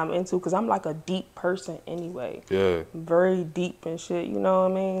why I'm into, because I'm like a deep person anyway. Yeah. Very deep and shit. You know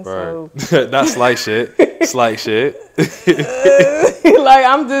what I mean? Right. So that's like shit. It's like shit. Like,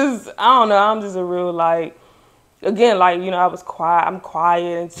 I don't know. I'm just a real, like, again, like, you know, I'm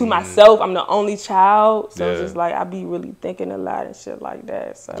quiet. And to myself, I'm the only child. So it's just like, I be really thinking a lot and shit like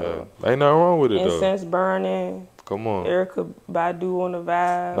that. So ain't nothing wrong with it, though. incense burning. Come on. Erykah Badu on the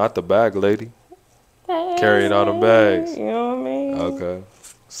vibe. Not the bag lady. Hey, Carrying all the bags. You know what I mean? Okay.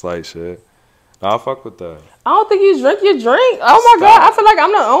 Slight shit. I'll fuck with that. I don't think you drink your drink. Oh my God. I feel like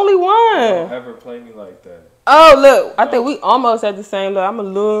I'm the only one. Don't ever play me like that. Oh, look. I think we almost at the same level. I'm a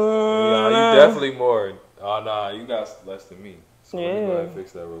little. Yeah, you definitely more. Oh, nah. You got less than me. So let me go Yeah. ahead and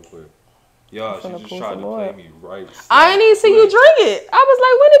fix that real quick. Y'all, she finna just pull tried some to more. play me right. I ain't even see you drink it. I was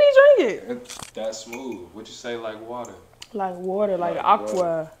like, when did he drink it? That's smooth. What you say, like water? Like water, like Like aqua.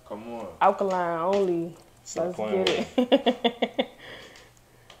 water. Come on. Alkaline only. Stop Let's playing get with it.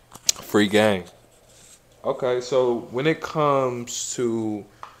 Free game. Okay, so when it comes to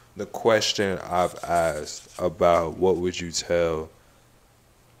the question I've asked about what would you tell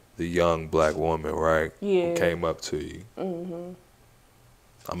the young black woman, right? Yeah. Who came up to you. Mm-hmm.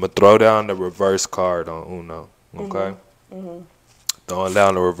 I'm going to throw down the reverse card on Uno, okay? Mm-hmm. Throwing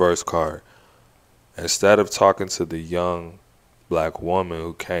down the reverse card. Instead of talking to the young black woman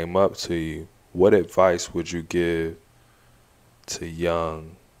who came up to you, what advice would you give to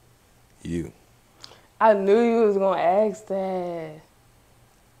young you? I knew you was going to ask that.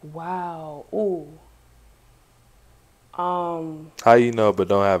 Wow. Ooh. How you know but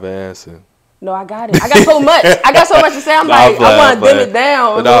don't have an answer? No, I got it. I got so much. I got so much to say. I'm like, I want to dim it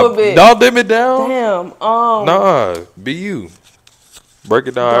down a little bit. Don't dim it down. Damn. Nah, be you. Break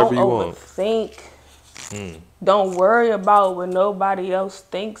it down however you want. Don't overthink. Don't worry about what nobody else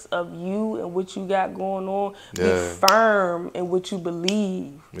thinks of you and what you got going on. Yeah. Be firm in what you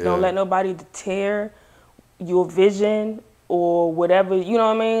believe. Yeah. Don't let nobody deter your vision or whatever. You know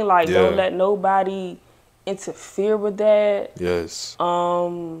what I mean? Like, don't let nobody interfere with that. Yes.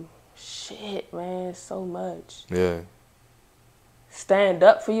 Shit, man, so much. Yeah. Stand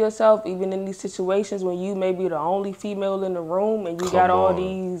up for yourself, even in these situations when you may be the only female in the room and you got all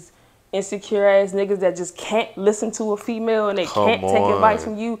these insecure ass niggas that just can't listen to a female and they can't take advice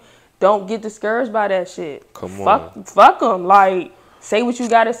from you. Don't get discouraged by that shit. Fuck them. Like, say what you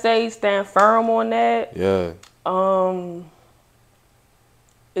gotta say. Stand firm on that. Yeah.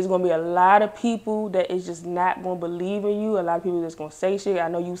 There's gonna be a lot of people that is just not gonna believe in you. A lot of people that's gonna say shit. I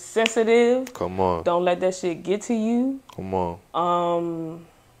know you sensitive. Come on. Don't let that shit get to you. Come on.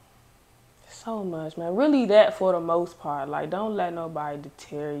 So much, man. Really that for the most part. Like, don't let nobody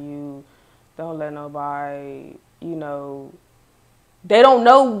deter you. Don't let nobody, you know, they don't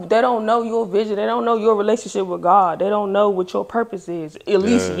know your vision. They don't know your relationship with God. They don't know what your purpose is, at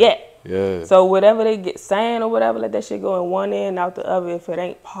least yet. Yeah. So whatever they get saying or whatever, let that shit go in one end, out the other if it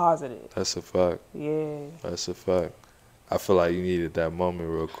ain't positive. That's a fact. Yeah. That's a fact. I feel like you needed that moment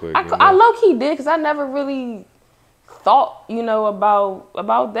real quick. I low-key did because I never really thought, you know,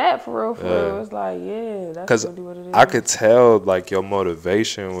 about that for real, It's like, yeah, that's really what it is. I could tell, like, your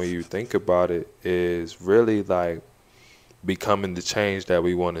motivation when you think about it is really, like, becoming the change that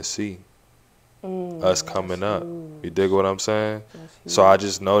we want to see. Us coming up. You dig what I'm saying? So I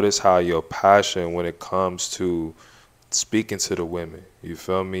just noticed how your passion when it comes to speaking to the women, you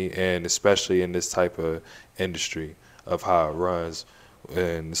feel me? And especially in this type of industry of how it runs.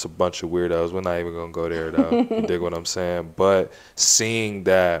 And it's a bunch of weirdos. We're not even going to go there, though. You dig what I'm saying? But seeing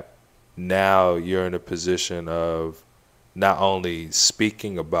that now you're in a position of not only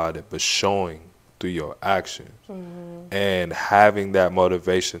speaking about it, but showing through your actions. And having that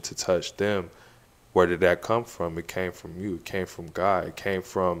motivation to touch them. Where did that come from? It came from you. It came from God. It came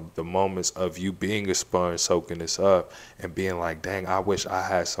from the moments of you being a sponge, soaking this up, and being like, dang, I wish I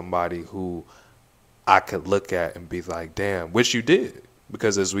had somebody who I could look at and be like, damn, which you did.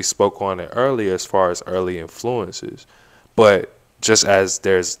 Because as we spoke on it earlier, as far as early influences, but just as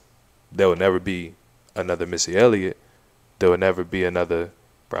there will never be another Missy Elliott, there will never be another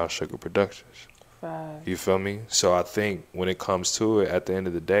Brown Sugar Productions. Right. You feel me? So I think when it comes to it, at the end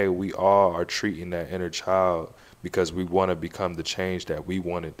of the day, we all are treating that inner child because we want to become the change that we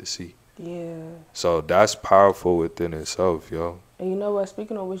wanted to see. Yeah. So that's powerful within itself, yo. And you know what?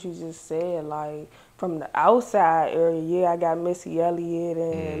 Speaking of what you just said, like, from the outside area, I got Missy Elliott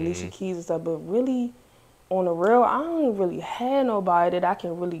and Alicia Keys and stuff, but really, on the real, I don't really have nobody that I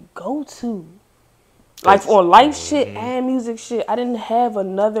can really go to. Like, on life shit and music shit, I didn't have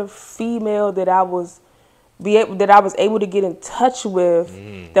another female that I was able to get in touch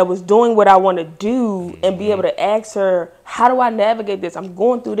with that was doing what I want to do and be able to ask her, how do I navigate this? I'm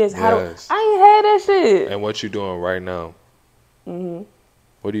going through this. I ain't had that shit. And what you doing right now?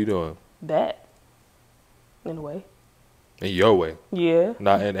 What are you doing? That. in a way. In your way. Yeah.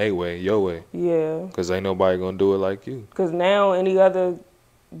 Not in a way, your way. Yeah. Because ain't nobody going to do it like you. Because now any other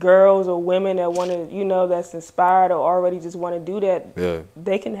girls or women that want to, you know, that's inspired or already just want to do that, Yeah.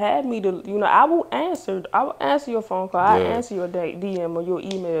 they can have me to, you know, I will answer your phone call. I Yeah. answer your DM or your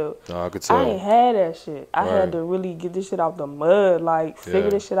email. No, I could tell. I ain't had that shit. I Right. had to really get this shit out the mud, like figure Yeah.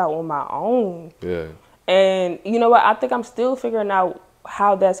 this shit out on my own. Yeah. And you know what? I think I'm still figuring out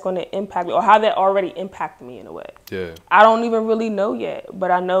how that's going to impact me or how that already impacted me in a way. Yeah. I don't even really know yet,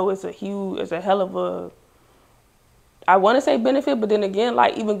 but I know it's a hell of a, I want to say benefit, but then again,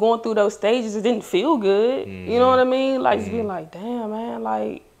 like even going through those stages, it didn't feel good. You know what I mean? Like just being like, damn, man,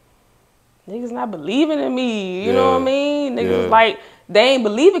 like niggas not believing in me. You know what I mean? Niggas like they ain't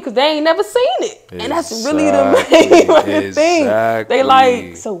believe it because they ain't never seen it, and that's really the main fucking thing. They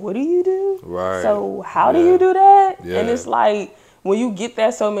like, so what do you do? Right. So how do you do that? Yeah. And it's like when you get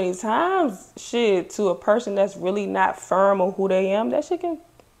that so many times, shit, to a person that's really not firm on who they am, that shit can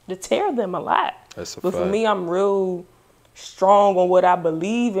deter them a lot. That's a But for fact. me, I'm real strong on what I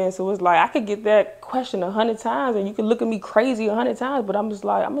believe in. So it's like I could get that question 100 times and you can look at me crazy 100 times, but I'm just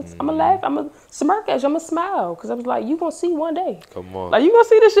like, I'm gonna laugh, I'm gonna smirk at you, I'm gonna smile. Cause I was like, you gonna see one day. Come on. Like you gonna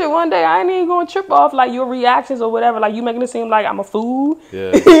see this shit one day. I ain't even gonna trip off like your reactions or whatever. Like you making it seem like I'm a fool.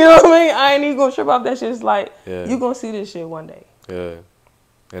 Yeah. You know what I mean? I ain't even gonna trip off that shit. It's like, Yeah. you gonna see this shit one day. Yeah.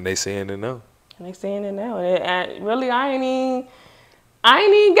 And they saying it now. And they saying it now. And really, I ain't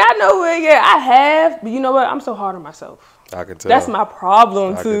even got nowhere yet. I have, but you know what? I'm so hard on myself. I can tell. That's my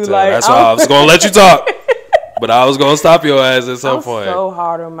problem I too. can tell. Like That's why I was gonna let you talk, but I was gonna stop your ass at some I'm point. so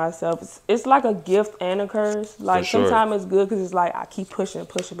hard on myself. It's like a gift and a curse. Like sure. sometimes it's good because it's like I keep pushing,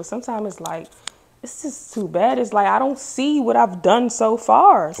 but sometimes it's like it's just too bad. It's like I don't see what I've done so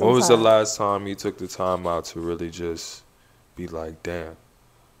far. What was the sometimes. last time you took the time out to really just be like, damn?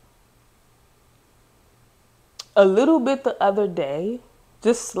 A little bit the other day,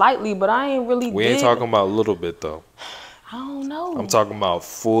 just slightly, but I ain't really. We ain't talking about a little bit though. I don't know. I'm talking about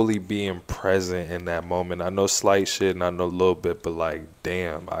fully being present in that moment. I know slight shit and I know a little bit, but like,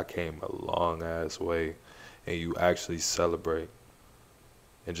 damn, I came a long ass way, and you actually celebrate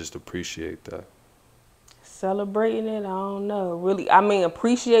and just appreciate that. Celebrating it, I don't know. Really, I mean,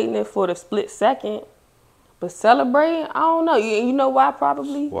 appreciating it for the split second, but celebrating, I don't know. You know why?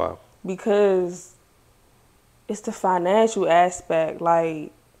 Probably Wow. because it's the financial aspect.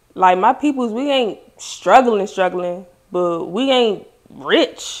 Like my peoples, we ain't struggling, but we ain't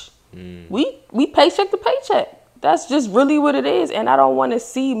rich. We paycheck to paycheck. That's just really what it is. And I don't want to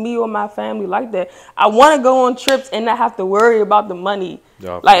see me or my family like that. I want to go on trips and not have to worry about the money.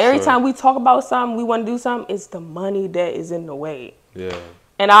 Yeah, like for every sure. time we talk about something, we want to do something, it's the money that is in the way. Yeah.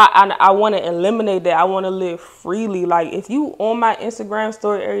 And I want to eliminate that. I want to live freely. Like if you on my Instagram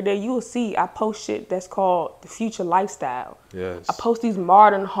story every day, you will see I post shit that's called the future lifestyle. Yes. I post these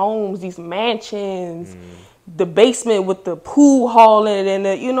modern homes, these mansions, the basement with the pool hall in it, and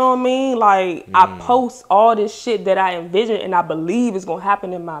the, you know what I mean? Like I post all this shit that I envision and I believe is gonna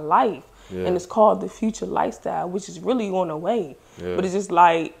happen in my life. Yeah. And it's called the future lifestyle, which is really on the way. Yeah. But it's just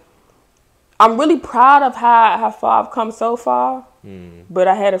like I'm really proud of how far I've come so far. But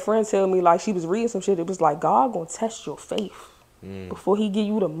I had a friend tell me, like, she was reading some shit. It was like, God gonna test your faith. Before he give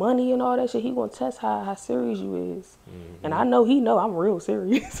you the money and all that shit, he gonna test how serious you is. And I know he know I'm real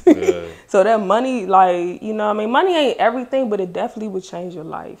serious. Yeah. So that money, like, you know what I mean? Money ain't everything, but it definitely would change your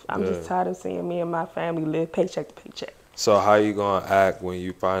life. I'm just tired of seeing me and my family live paycheck to paycheck. So how you gonna act when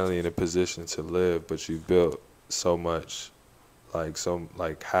you finally in a position to live, but you built so much, like some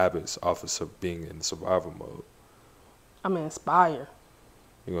like habits off of being in survival mode? I'm gonna inspire.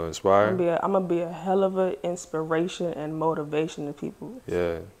 You gonna inspire? I'm gonna be a hell of an inspiration and motivation to people.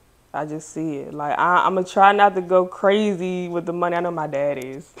 Yeah. I just see it. Like I'm gonna try not to go crazy with the money. I know my dad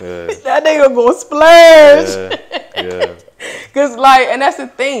is. Yeah. That nigga gonna splash. Yeah. Yeah. Cause like, and that's the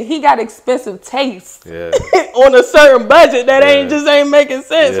thing. He got expensive taste. Yeah. On a certain budget that Yeah. ain't making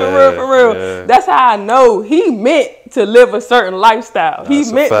sense for Yeah, real. yeah. That's how I know he meant to live a certain lifestyle. That's He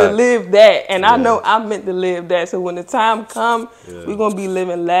a meant to fact. live that, and I Yeah. know I meant to live that. So when the time come, Yeah. we're gonna be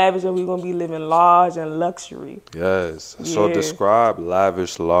living lavish and we're gonna be living large and luxury. Yes. So Yeah. describe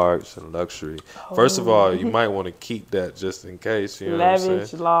lavish, large, and luxury. First of all, you might want to keep that just in case. You know what I'm Lavish,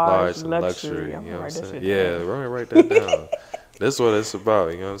 saying? large, and luxury. I'm You gonna know what I'm write that saying? shit Yeah, down. write that down. That's what it's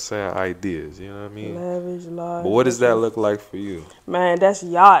about. You know what I'm saying? Ideas. You know what I mean? Lavish, large. But what does that luxury. look like for you? Man, that's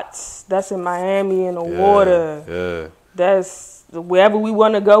yachts. That's in Miami in the Yeah, water. Yeah. That's wherever we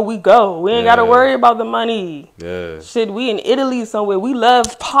want to go, we go. We ain't got to worry about the money. Yeah. Shit, we in Italy somewhere. We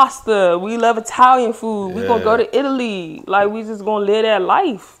love pasta. We love Italian food. We gonna go to Italy. Like, we just gonna live that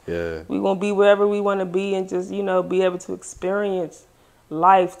life. Yeah. We gonna be wherever we want to be and just, you know, be able to experience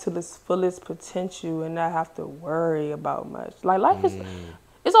life to its fullest potential and not have to worry about much. Like, life is,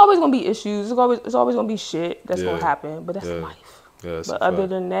 it's always gonna be issues. It's always gonna be shit that's gonna happen. But that's life. Yeah, but other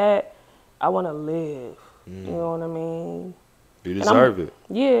than that, I want to live. You know what I mean? You deserve it.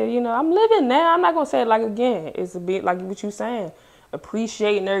 Yeah, you know, I'm living now. I'm not gonna say it like again. It's a bit like what you saying,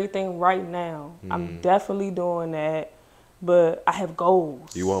 appreciating everything right now. I'm definitely doing that, but I have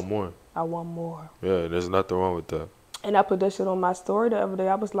goals. You want more? I want more. Yeah, there's nothing wrong with that. And I put that shit on my story the other day.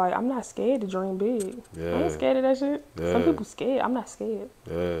 I was like, I'm not scared to dream big. Yeah. I ain't scared of that shit. Yeah. Some people scared. I'm not scared.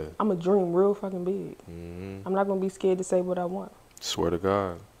 Yeah. I'm a dream real fucking big. I'm not gonna be scared to say what I want. Swear to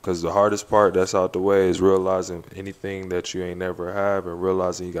God. Because the hardest part that's out the way is realizing anything that you ain't never have and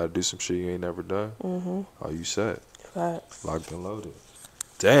realizing you got to do some shit you ain't never done. Oh, you set. Facts. Locked and loaded.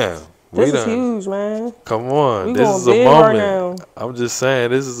 Damn. This is huge, man. Come on. We This going is a big moment. right now. I'm just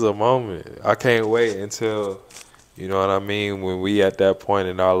saying, this is a moment. I can't wait until, you know what I mean, when we at that point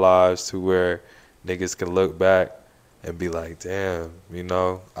in our lives to where niggas can look back and be like, damn, you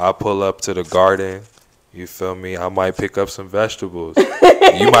know, I pull up to the garden. You feel me? I might pick up some vegetables.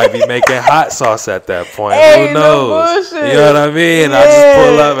 You might be making hot sauce at that point. Hey, who no knows? bullshit. You know what I mean? Yeah. I just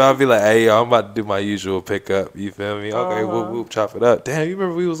pull up and I'll be like, hey, yo, I'm about to do my usual pickup. You feel me? Okay, whoop, whoop, chop it up. Damn, you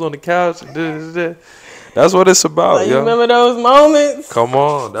remember we was on the couch? That's what it's about, Like, yo. you remember those moments? Come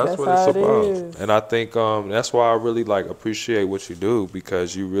on, that's what it's how it about. is. And I think that's why I really like appreciate what you do,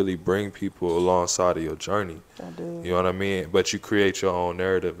 because you really bring people alongside of your journey. I do. You know what I mean? But you create your own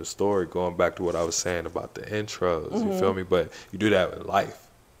narrative and story, going back to what I was saying about the intros. You feel me? But you do that with life.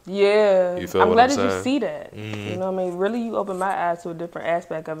 Yeah, You feel I'm what glad I'm that you saying? see that. You know what I mean? Really, you open my eyes to a different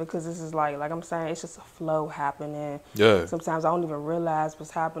aspect of it, because this is like I'm saying, it's just a flow happening. Yeah. Sometimes I don't even realize what's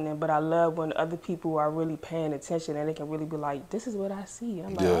happening, but I love when other people are really paying attention and they can really be like, "This is what I see." And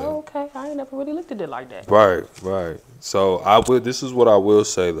I'm like, Yeah. "Oh, okay, I ain't never really looked at it like that." Right, right. So this is what I will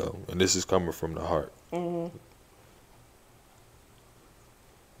say though, and this is coming from the heart.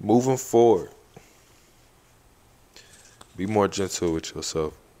 Moving forward, be more gentle with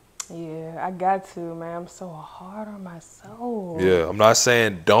yourself. Yeah, I got to, man. I'm so hard on myself. Yeah, I'm not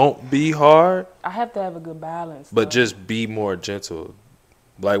saying don't be hard, I have to have a good balance. but though. just be more gentle.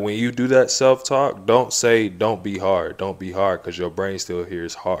 Like when you do that self-talk, don't say don't be hard. Don't be hard, because your brain still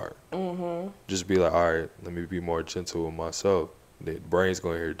hears hard. Just be like, all right, let me be more gentle with myself. The brain's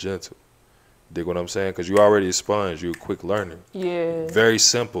going to hear gentle. Dig what I'm saying? Because you already a sponge. You're a quick learner. Yeah. Very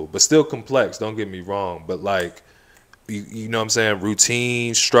simple, but still complex. Don't get me wrong. But like, you know what I'm saying?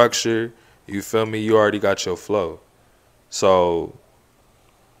 Routine, structure. You feel me? You already got your flow. So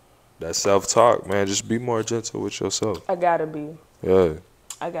that self-talk, man, just be more gentle with yourself. I gotta be. Yeah.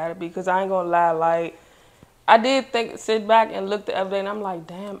 I gotta be, because I ain't gonna lie, like, I did sit back and look the other day, and I'm like,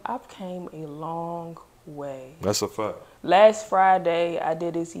 damn, I've came a long way. That's a fact. Last Friday, I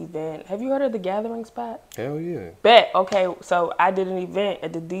did this event. Have you heard of the Gathering Spot? Hell yeah. Bet. Okay, so I did an event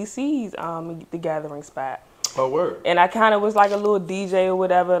at the DC's, the Gathering Spot. Oh, word. And I kind of was like a little DJ or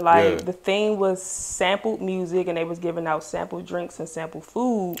whatever. Like, Yeah. the theme was sampled music, and they was giving out sample drinks and sample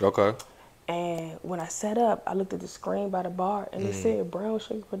food. Okay. And when I set up, I looked at the screen by the bar, and it said Brown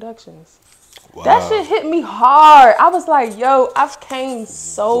Sugar Productions. Wow. That shit hit me hard. I was like, yo, I've came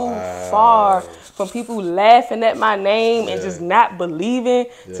so far from people laughing at my name and just not believing.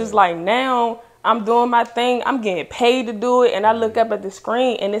 Just like, now I'm doing my thing. I'm getting paid to do it. And I look up at the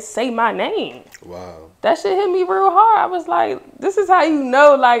screen and it say my name. Wow. That shit hit me real hard. I was like, this is how you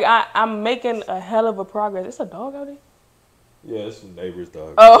know, like, I'm making a hell of a progress. It's a dog out there? Yeah, it's some neighbor's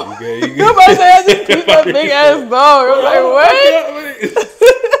dog. Oh, you about to say I just keep a big ass dog. I'm like, what?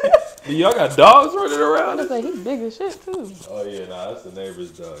 Y'all got dogs running around? I was like, he's big as shit too. Oh yeah, nah, that's the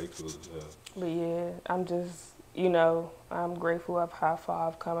neighbor's dog. He cool as hell. But yeah, I'm just, you know, I'm grateful of how far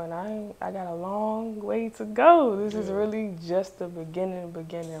I've come, and I got a long way to go. This is really just the beginning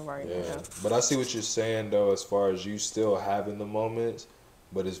right now. But I see what you're saying though, as far as you still having the moments,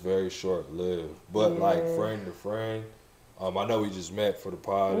 but it's very short lived. But like friend to friend, I know we just met for the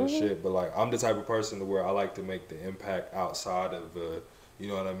pod and shit, but like I'm the type of person to where I like to make the impact outside of you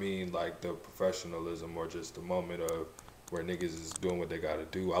know what I mean, like the professionalism or just the moment of where niggas is doing what they gotta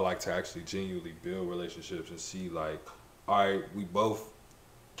do. I like to actually genuinely build relationships and see like, all right, we both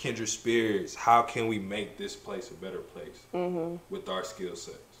kindred spirits. How can we make this place a better place with our skill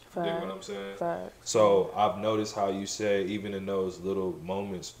sets? You dig what I'm saying? Facts. So I've noticed how you say even in those little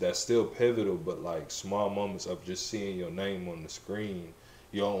moments that's still pivotal, but like small moments of just seeing your name on the screen,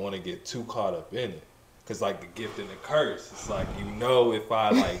 you don't want to get too caught up in it. Cause like the gift and the curse, it's like if I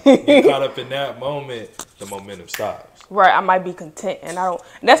like get caught up in that moment, the momentum stops. Right, I might be content, and I don't.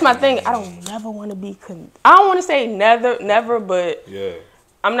 That's my thing. I don't never want to be I don't want to say never, but Yeah.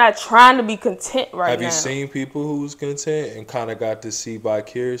 I'm not trying to be content right now. Have you seen people who's content and kind of got to see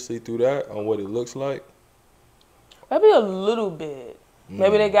vicariously through that on what it looks like? Maybe a little bit.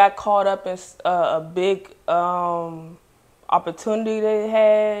 Maybe they got caught up in a big opportunity they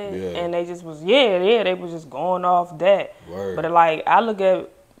had, and they just was they was just going off that. Word. But like I look at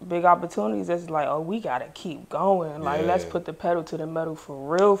big opportunities as like, oh, we gotta keep going. Like let's put the pedal to the metal for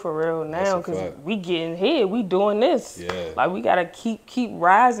real now, because we getting here, we doing this. Yeah. Like we gotta keep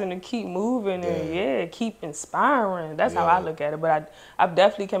rising and keep moving and keep inspiring. That's how I look at it. But I've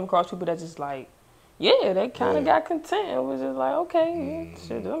definitely came across people that just like, they kind of got content. It was just like, okay,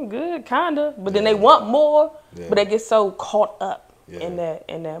 shit, I'm good, kind of. But then they want more, but they get so caught up in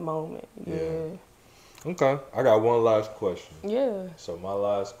that moment. Okay, I got one last question. Yeah. So my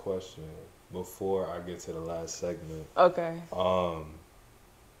last question before I get to the last segment. Okay.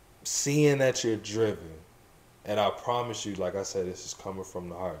 Seeing that you're driven, and I promise you, like I said, this is coming from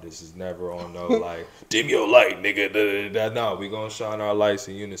the heart. This is never on no like dim your light, nigga. No, we gonna shine our lights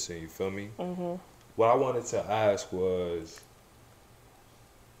in unison. You feel me? Mm-hmm. What I wanted to ask was,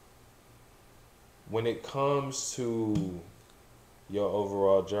 when it comes to your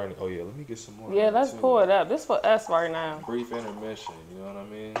overall journey. Oh yeah, let me get some more. Yeah, let's pull it up. This for us right now. Brief intermission. You know what I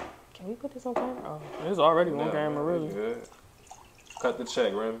mean? Can we put this on camera? Oh, it's already on camera, really. Good. Cut the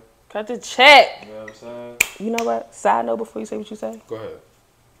check, Remy. Cut the check. You know what I'm saying? You know what? Side note before you say what you say. Go ahead.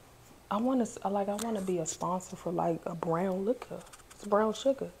 I want to be a sponsor for like a brown liquor. It's brown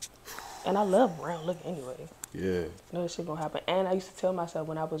sugar, and I love brown liquor anyway. Yeah. No, that shit gonna happen. And I used to tell myself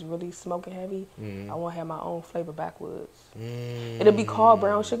when I was really smoking heavy, I want to have my own flavor backwoods. It'll be called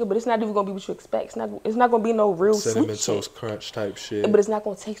brown sugar, but it's not even gonna be what you expect. It's not gonna be no real Cinnamon sweet Toast shit. Crunch type shit. But it's not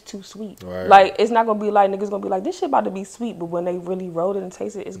gonna taste too sweet. Right. Like it's not gonna be like niggas gonna be like this shit about to be sweet, but when they really roll it and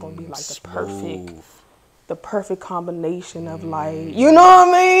taste it, it's gonna be like the perfect combination of like, you know what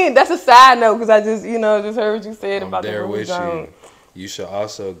I mean? That's a side note because I just heard what you said about the Ruby Jones. You should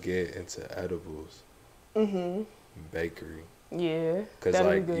also get into edibles. Bakery. Yeah. Because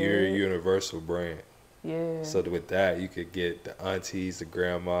like you're a universal brand. Yeah. So with that, you could get the aunties, the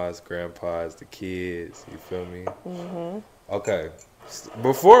grandmas, grandpas, the kids. You feel me? Okay.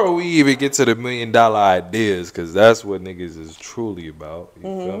 Before we even get to the $1 million ideas, because that's what niggas is truly about. You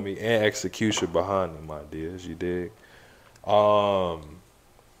feel me? And execution behind them ideas. You dig?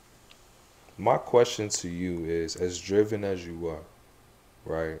 My question to you is, as driven as you are,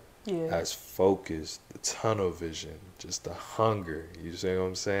 right? Yeah. As focused, the tunnel vision, just the hunger. You see what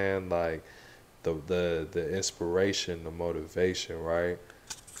I'm saying? Like the inspiration, the motivation, right?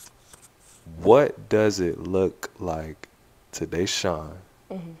 What does it look like to Deshaun,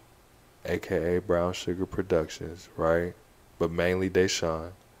 aka Brown Sugar Productions, right? But mainly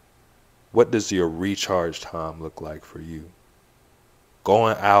Deshaun. What does your recharge time look like for you?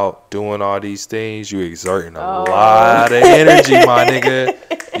 Going out, doing all these things, you exerting a lot of energy, my nigga.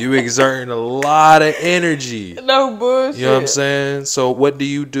 You exerting a lot of energy. No bullshit. You know what I'm saying? So what do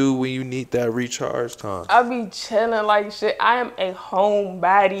you do when you need that recharge time? I be chilling like shit. I am a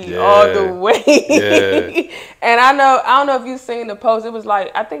homebody all the way. Yeah. And I don't know if you've seen the post. It was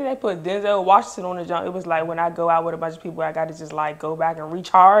like, I think they put Denzel Washington on the jump. It was like, when I go out with a bunch of people, I got to just like go back and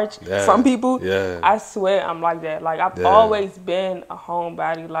recharge from people. Yeah. I swear I'm like that. Like I've always been a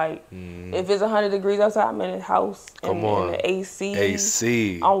homebody. Like if it's 100 degrees outside, I'm in the house. In the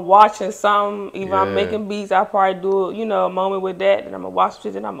AC. I'm watching something. Either I'm making beats, I probably do a moment with that. Then I'm going to watch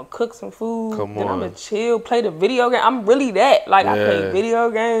shit. Then I'm going to cook some food. Then I'm going to chill, play the video game. I'm really that. Like I play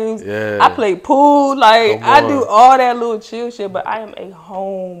video games. I play pool. Like I do all that little chill shit. But I am a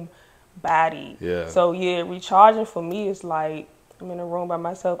homebody. Yeah. So recharging for me is like I'm in a room by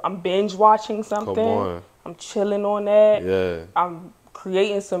myself. I'm binge watching something. I'm chilling on that. Yeah. I'm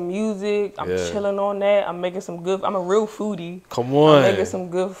creating some music. I'm chilling on that. I'm making some good. I'm a real foodie. I'm making some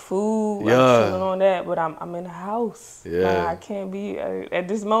good food. Yeah. I'm chilling on that. But I'm in the house. Yeah. Like, I can't be at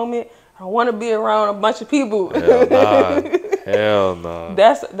this moment. I want to be around a bunch of people. Hell nah. Hell nah.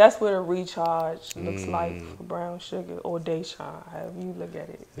 That's what a recharge looks like for Brown Sugar or Deshaun, however you look at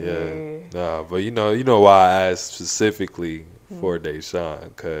it. Yeah. Nah, but you know why I asked specifically for Deshaun,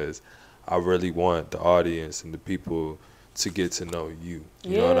 because I really want the audience and the people to get to know you.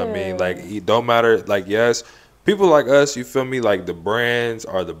 You know what I mean? Like, it don't matter. Like, yes, people like us, you feel me? Like the brands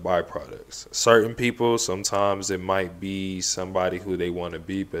are the byproducts. Certain people, sometimes it might be somebody who they want to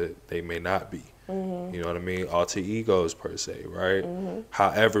be, but they may not be. You know what I mean? Alter egos per se, right?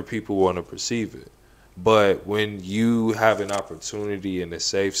 However people want to perceive it. But when you have an opportunity in a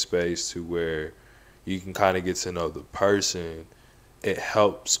safe space to where you can kind of get to know the person, it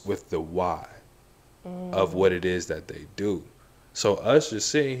helps with the why of what it is that they do. So us just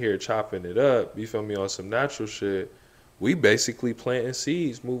sitting here chopping it up, you feel me, on some natural shit, we basically planting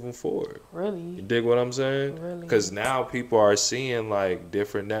seeds moving forward. Really? You dig what I'm saying? Really? Because now people are seeing like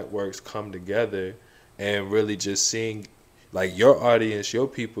different networks come together and really just seeing like your audience, your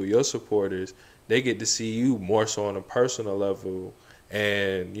people, your supporters, they get to see you more so on a personal level.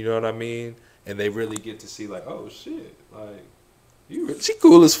 And you know what I mean? And they really get to see like, oh shit, like, she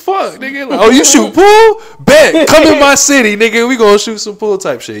cool as fuck, nigga. Like, oh, you shoot pool? Bet. Come in my city, nigga. We gonna shoot some pool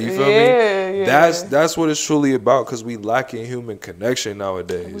type shit. You feel me? Yeah. That's what it's truly about, because we lacking human connection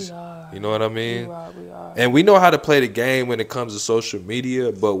nowadays. We are. You know what I mean? We are. And we know how to play the game when it comes to social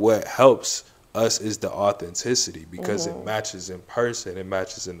media, but what helps us is the authenticity, because it matches in person, it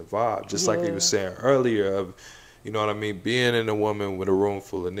matches in the vibe. Just like you were saying earlier of, you know what I mean, being in a woman with a room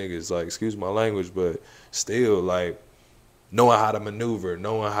full of niggas, like, excuse my language, but still, like, knowing how to maneuver,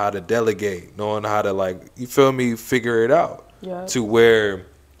 knowing how to delegate, knowing how to, like, you feel me, figure it out. Yeah. To where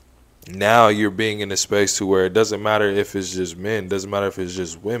now you're being in a space to where it doesn't matter if it's just men, doesn't matter if it's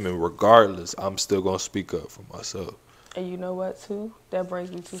just women, regardless, I'm still going to speak up for myself. And you know what, too? That brings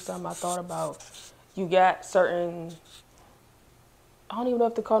me to something I thought about. You got certain, I don't even know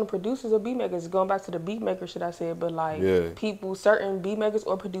if to call them producers or beat makers. Going back to the beat maker shit I said, but like people, certain beat makers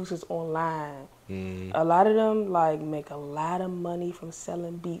or producers online, a lot of them like make a lot of money from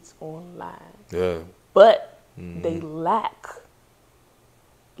selling beats online. Yeah. But they lack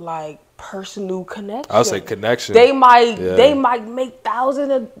like personal connection. I'll say connection. They might make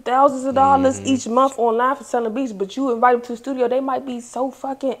thousands of dollars each month online for selling beats, but you invite them to the studio, they might be so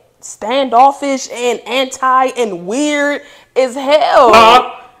fucking standoffish and anti and weird as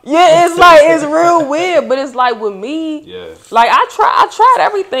hell. Yeah, it's like, it's real weird, but it's like with me, like I tried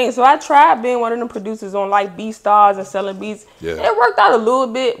everything. So I tried being one of them producers on like BeatStars and selling beats. It worked out a little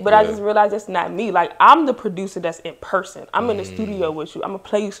bit, but I just realized that's not me. Like, I'm the producer that's in person. I'm in the studio with you. I'm gonna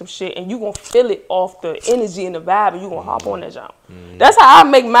play you some shit and you gonna feel it off the energy and the vibe, and you gonna hop on that jump. That's how I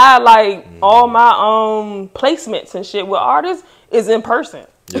make my like all my placements and shit with artists is in person.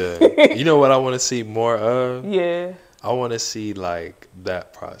 Yeah. You know what I want to see more of? Yeah. I want to see like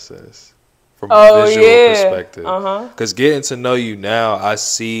that process from a visual perspective. Because getting to know you now, I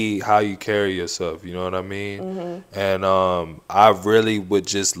see how you carry yourself. You know what I mean? And I really would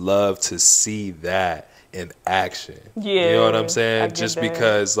just love to see that in action. Yeah. You know what I'm saying? Just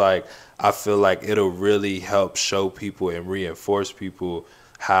because like I feel like it'll really help show people and reinforce people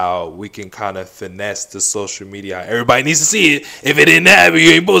how we can kind of finesse the social media. Everybody needs to see it. If it didn't happen, you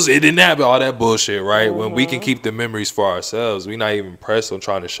ain't bullshit. It didn't happen. All that bullshit, right? When we can keep the memories for ourselves, we're not even pressed on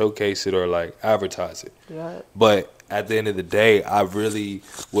trying to showcase it or like advertise it. Yeah. But at the end of the day, I really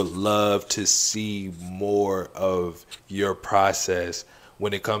would love to see more of your process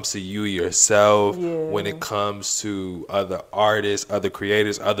when it comes to you yourself, when it comes to other artists, other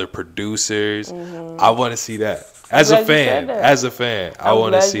creators, other producers. I want to see that. As a fan, I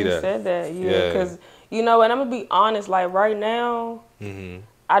want to see that. Said that, because you know, and I'm gonna be honest. Like right now,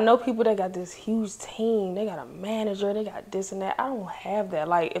 I know people that got this huge team. They got a manager. They got this and that. I don't have that.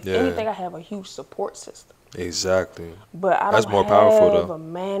 Like, if anything, I have a huge support system. Exactly. But I don't have a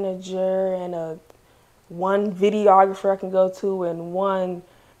manager and one videographer I can go to and one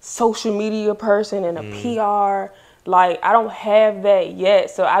social media person and a PR. Like, I don't have that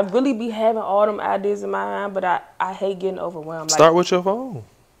yet. So I really be having all them ideas in my mind, but I hate getting overwhelmed. Start with your phone.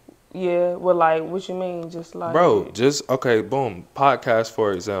 Yeah, well, like, what you mean? Just like... Bro, just, okay, boom. Podcast,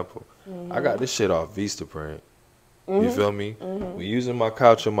 for example. I got this shit off Vistaprint. You feel me? We using my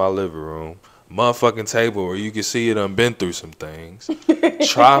couch in my living room. Motherfucking table where you can see it done been through some things.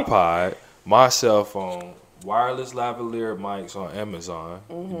 Tripod. My cell phone. Wireless lavalier mics on Amazon.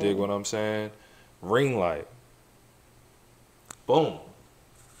 You dig what I'm saying? Ring light. Boom.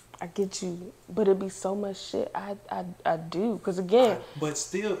 I get you, but it'd be so much shit I do, cause again. But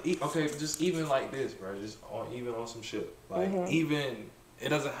still, okay, just even like this, bro. Just even on some shit. Like even it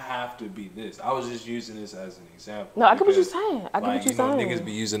doesn't have to be this. I was just using this as an example. No, I get what you're saying. I get what you're saying. Niggas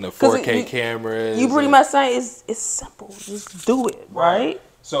be using the 4K cameras. You pretty much saying it's simple. Just do it, right?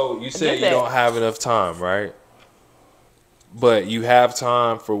 So you said you don't have enough time, right? But you have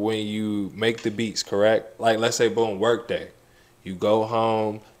time for when you make the beats, correct? Like, let's say, boom, work day. You go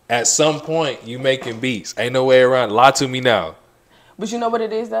home At some point, you making beats. Ain't no way around it. Lie to me now. But you know what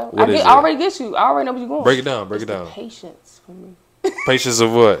it is though? What is it? I already get you. I already know where you're going. Break it down. Break it The down. patience for me. Patience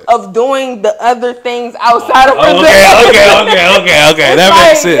of what? Of doing the other things outside of Okay. It's That like,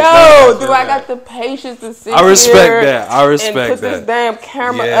 makes sense. yo, do I got the patience to sit I respect here that. I respect and put that. this damn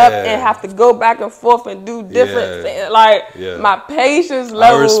camera Yeah. up and have to go back and forth and do different Yeah. things? Like, Yeah. my patience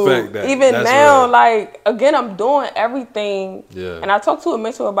level. respect that. Even That's now, real. like, again, I'm doing everything. Yeah. And I talked to a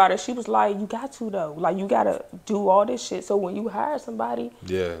mentor about it. She was like, you got to, though. Like, you got to do all this shit. So when you hire somebody,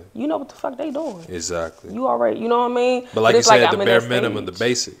 Yeah, you know what the fuck they doing. exactly. You already, you know what I mean? But like you it's said, I'm the in bare that minimum, the stage.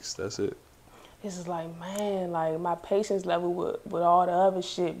 basics. That's it. It's just like, man, like my patience level with all the other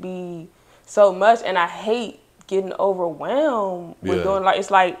shit be so much, and I hate getting overwhelmed with Yeah. doing, like,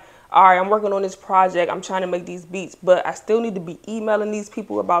 it's like, all right, I'm working on this project, I'm trying to make these beats, but I still need to be emailing these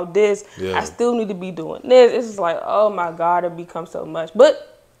people about this. Yeah. I still need to be doing this. It's just like, oh my God, it becomes so much. But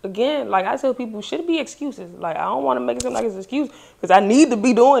again, like I tell people, should be excuses. Like, I don't want to make it seem like it's an excuse because I need to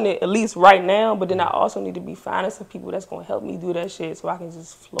be doing it at least right now. But then I also need to be finding some people that's gonna help me do that shit so I can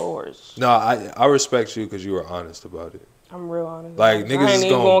just flourish. No, I respect you because you were honest about it. I'm real honest. Like, I niggas ain't is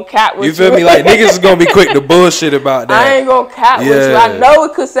even gonna gonna cap with you feel me? Like, niggas is gonna be quick to bullshit about that. I ain't gonna cap with you. Yeah. I know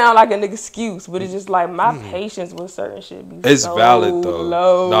it could sound like an excuse, but it's just like my patience with certain shit be It's so valid though.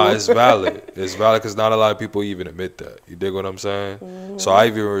 low. No, it's valid. It's valid because not a lot of people even admit that. You dig what I'm saying? So I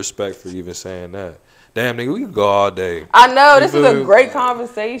even respect for even saying that. Damn, nigga, we could go all day. I know, You this is feel a me? great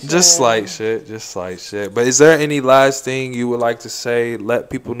conversation. Just like shit. But is there any last thing you would like to say? Let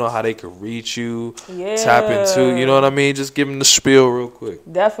people know how they can reach you, tap into, you know what I mean? Just give them the spiel real quick.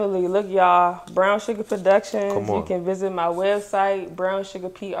 Definitely. Look, y'all, Brown Sugar Productions. Come on. You can visit my website,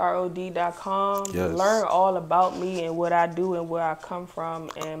 brownsugarprod.com. Yes. Learn all about me and what I do and where I come from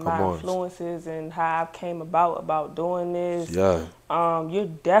and my Come on. influences and how I came about doing this. Yeah. You're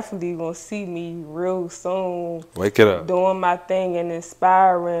definitely going to see me real soon Wake it up. doing my thing and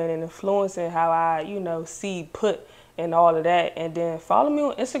inspiring and influencing how I, see put and all of that. And then follow me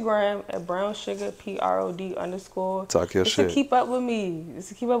on Instagram at brownsugarprod_. Talk your just shit. to keep up with me. Just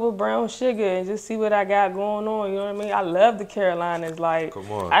to keep up with Brown Sugar and just see what I got going on. You know what I mean? I love the Carolinas. Like, Come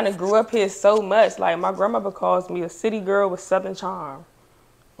on. I done grew up here so much. Like, my grandmother calls me a city girl with Southern charm.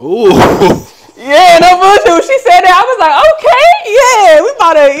 Ooh. Yeah, no bullshit. When she said that, I was like, okay, we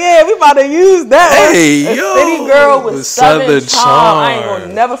about to use that. Hey, a yo, city girl with with Southern Southern charm. I ain't charm.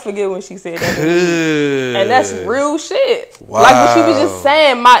 gonna never forget when she said that. Good. And that's real shit. Wow. Like what she was just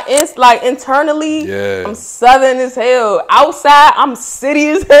saying, internally, Yeah. I'm Southern as hell. Outside, I'm city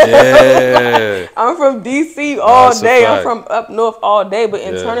as hell. Yeah. I'm from DC all That's a day. I'm fact. from up north all day. But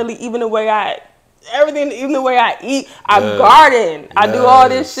internally, even the way I eat, I garden. I do all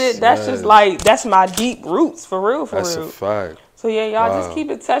this Yes, shit. That's just like, that's my deep roots, for real. That's a fact. So yeah, y'all Wow. just keep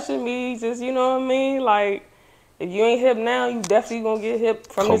in touch with me. Just, you know what I mean? Like, if you ain't hip now, you definitely gonna get hip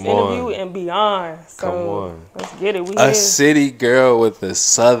from this Come on. interview and beyond. So Come on. let's get it. We A here. city girl with a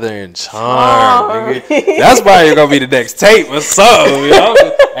southern charm. Nigga. That's probably gonna be the next tape. What's up? You know?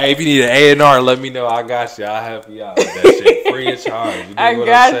 Hey, if you need an A&R, let me know. I got you. I'll help you out with that shit. Free of charge. You know I what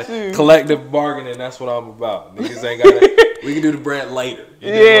got I'm saying? you. Collective bargaining, that's what I'm about. Niggas ain't gotta, we can do the brand later.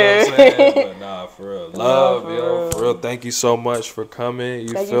 You know what I'm saying? But nah, for real. Love, for yo. real. For real. Thank you so much for coming. You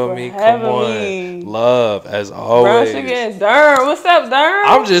Thank you feel for me? Come having on. me. Love, as Brown always. Sugar and Durham. What's up, Durham?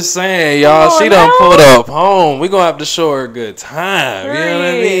 I'm just saying, y'all, Come on she done now. pulled up home. We gonna have to show her a good time. You know what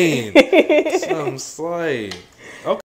I mean? Period. Some slay.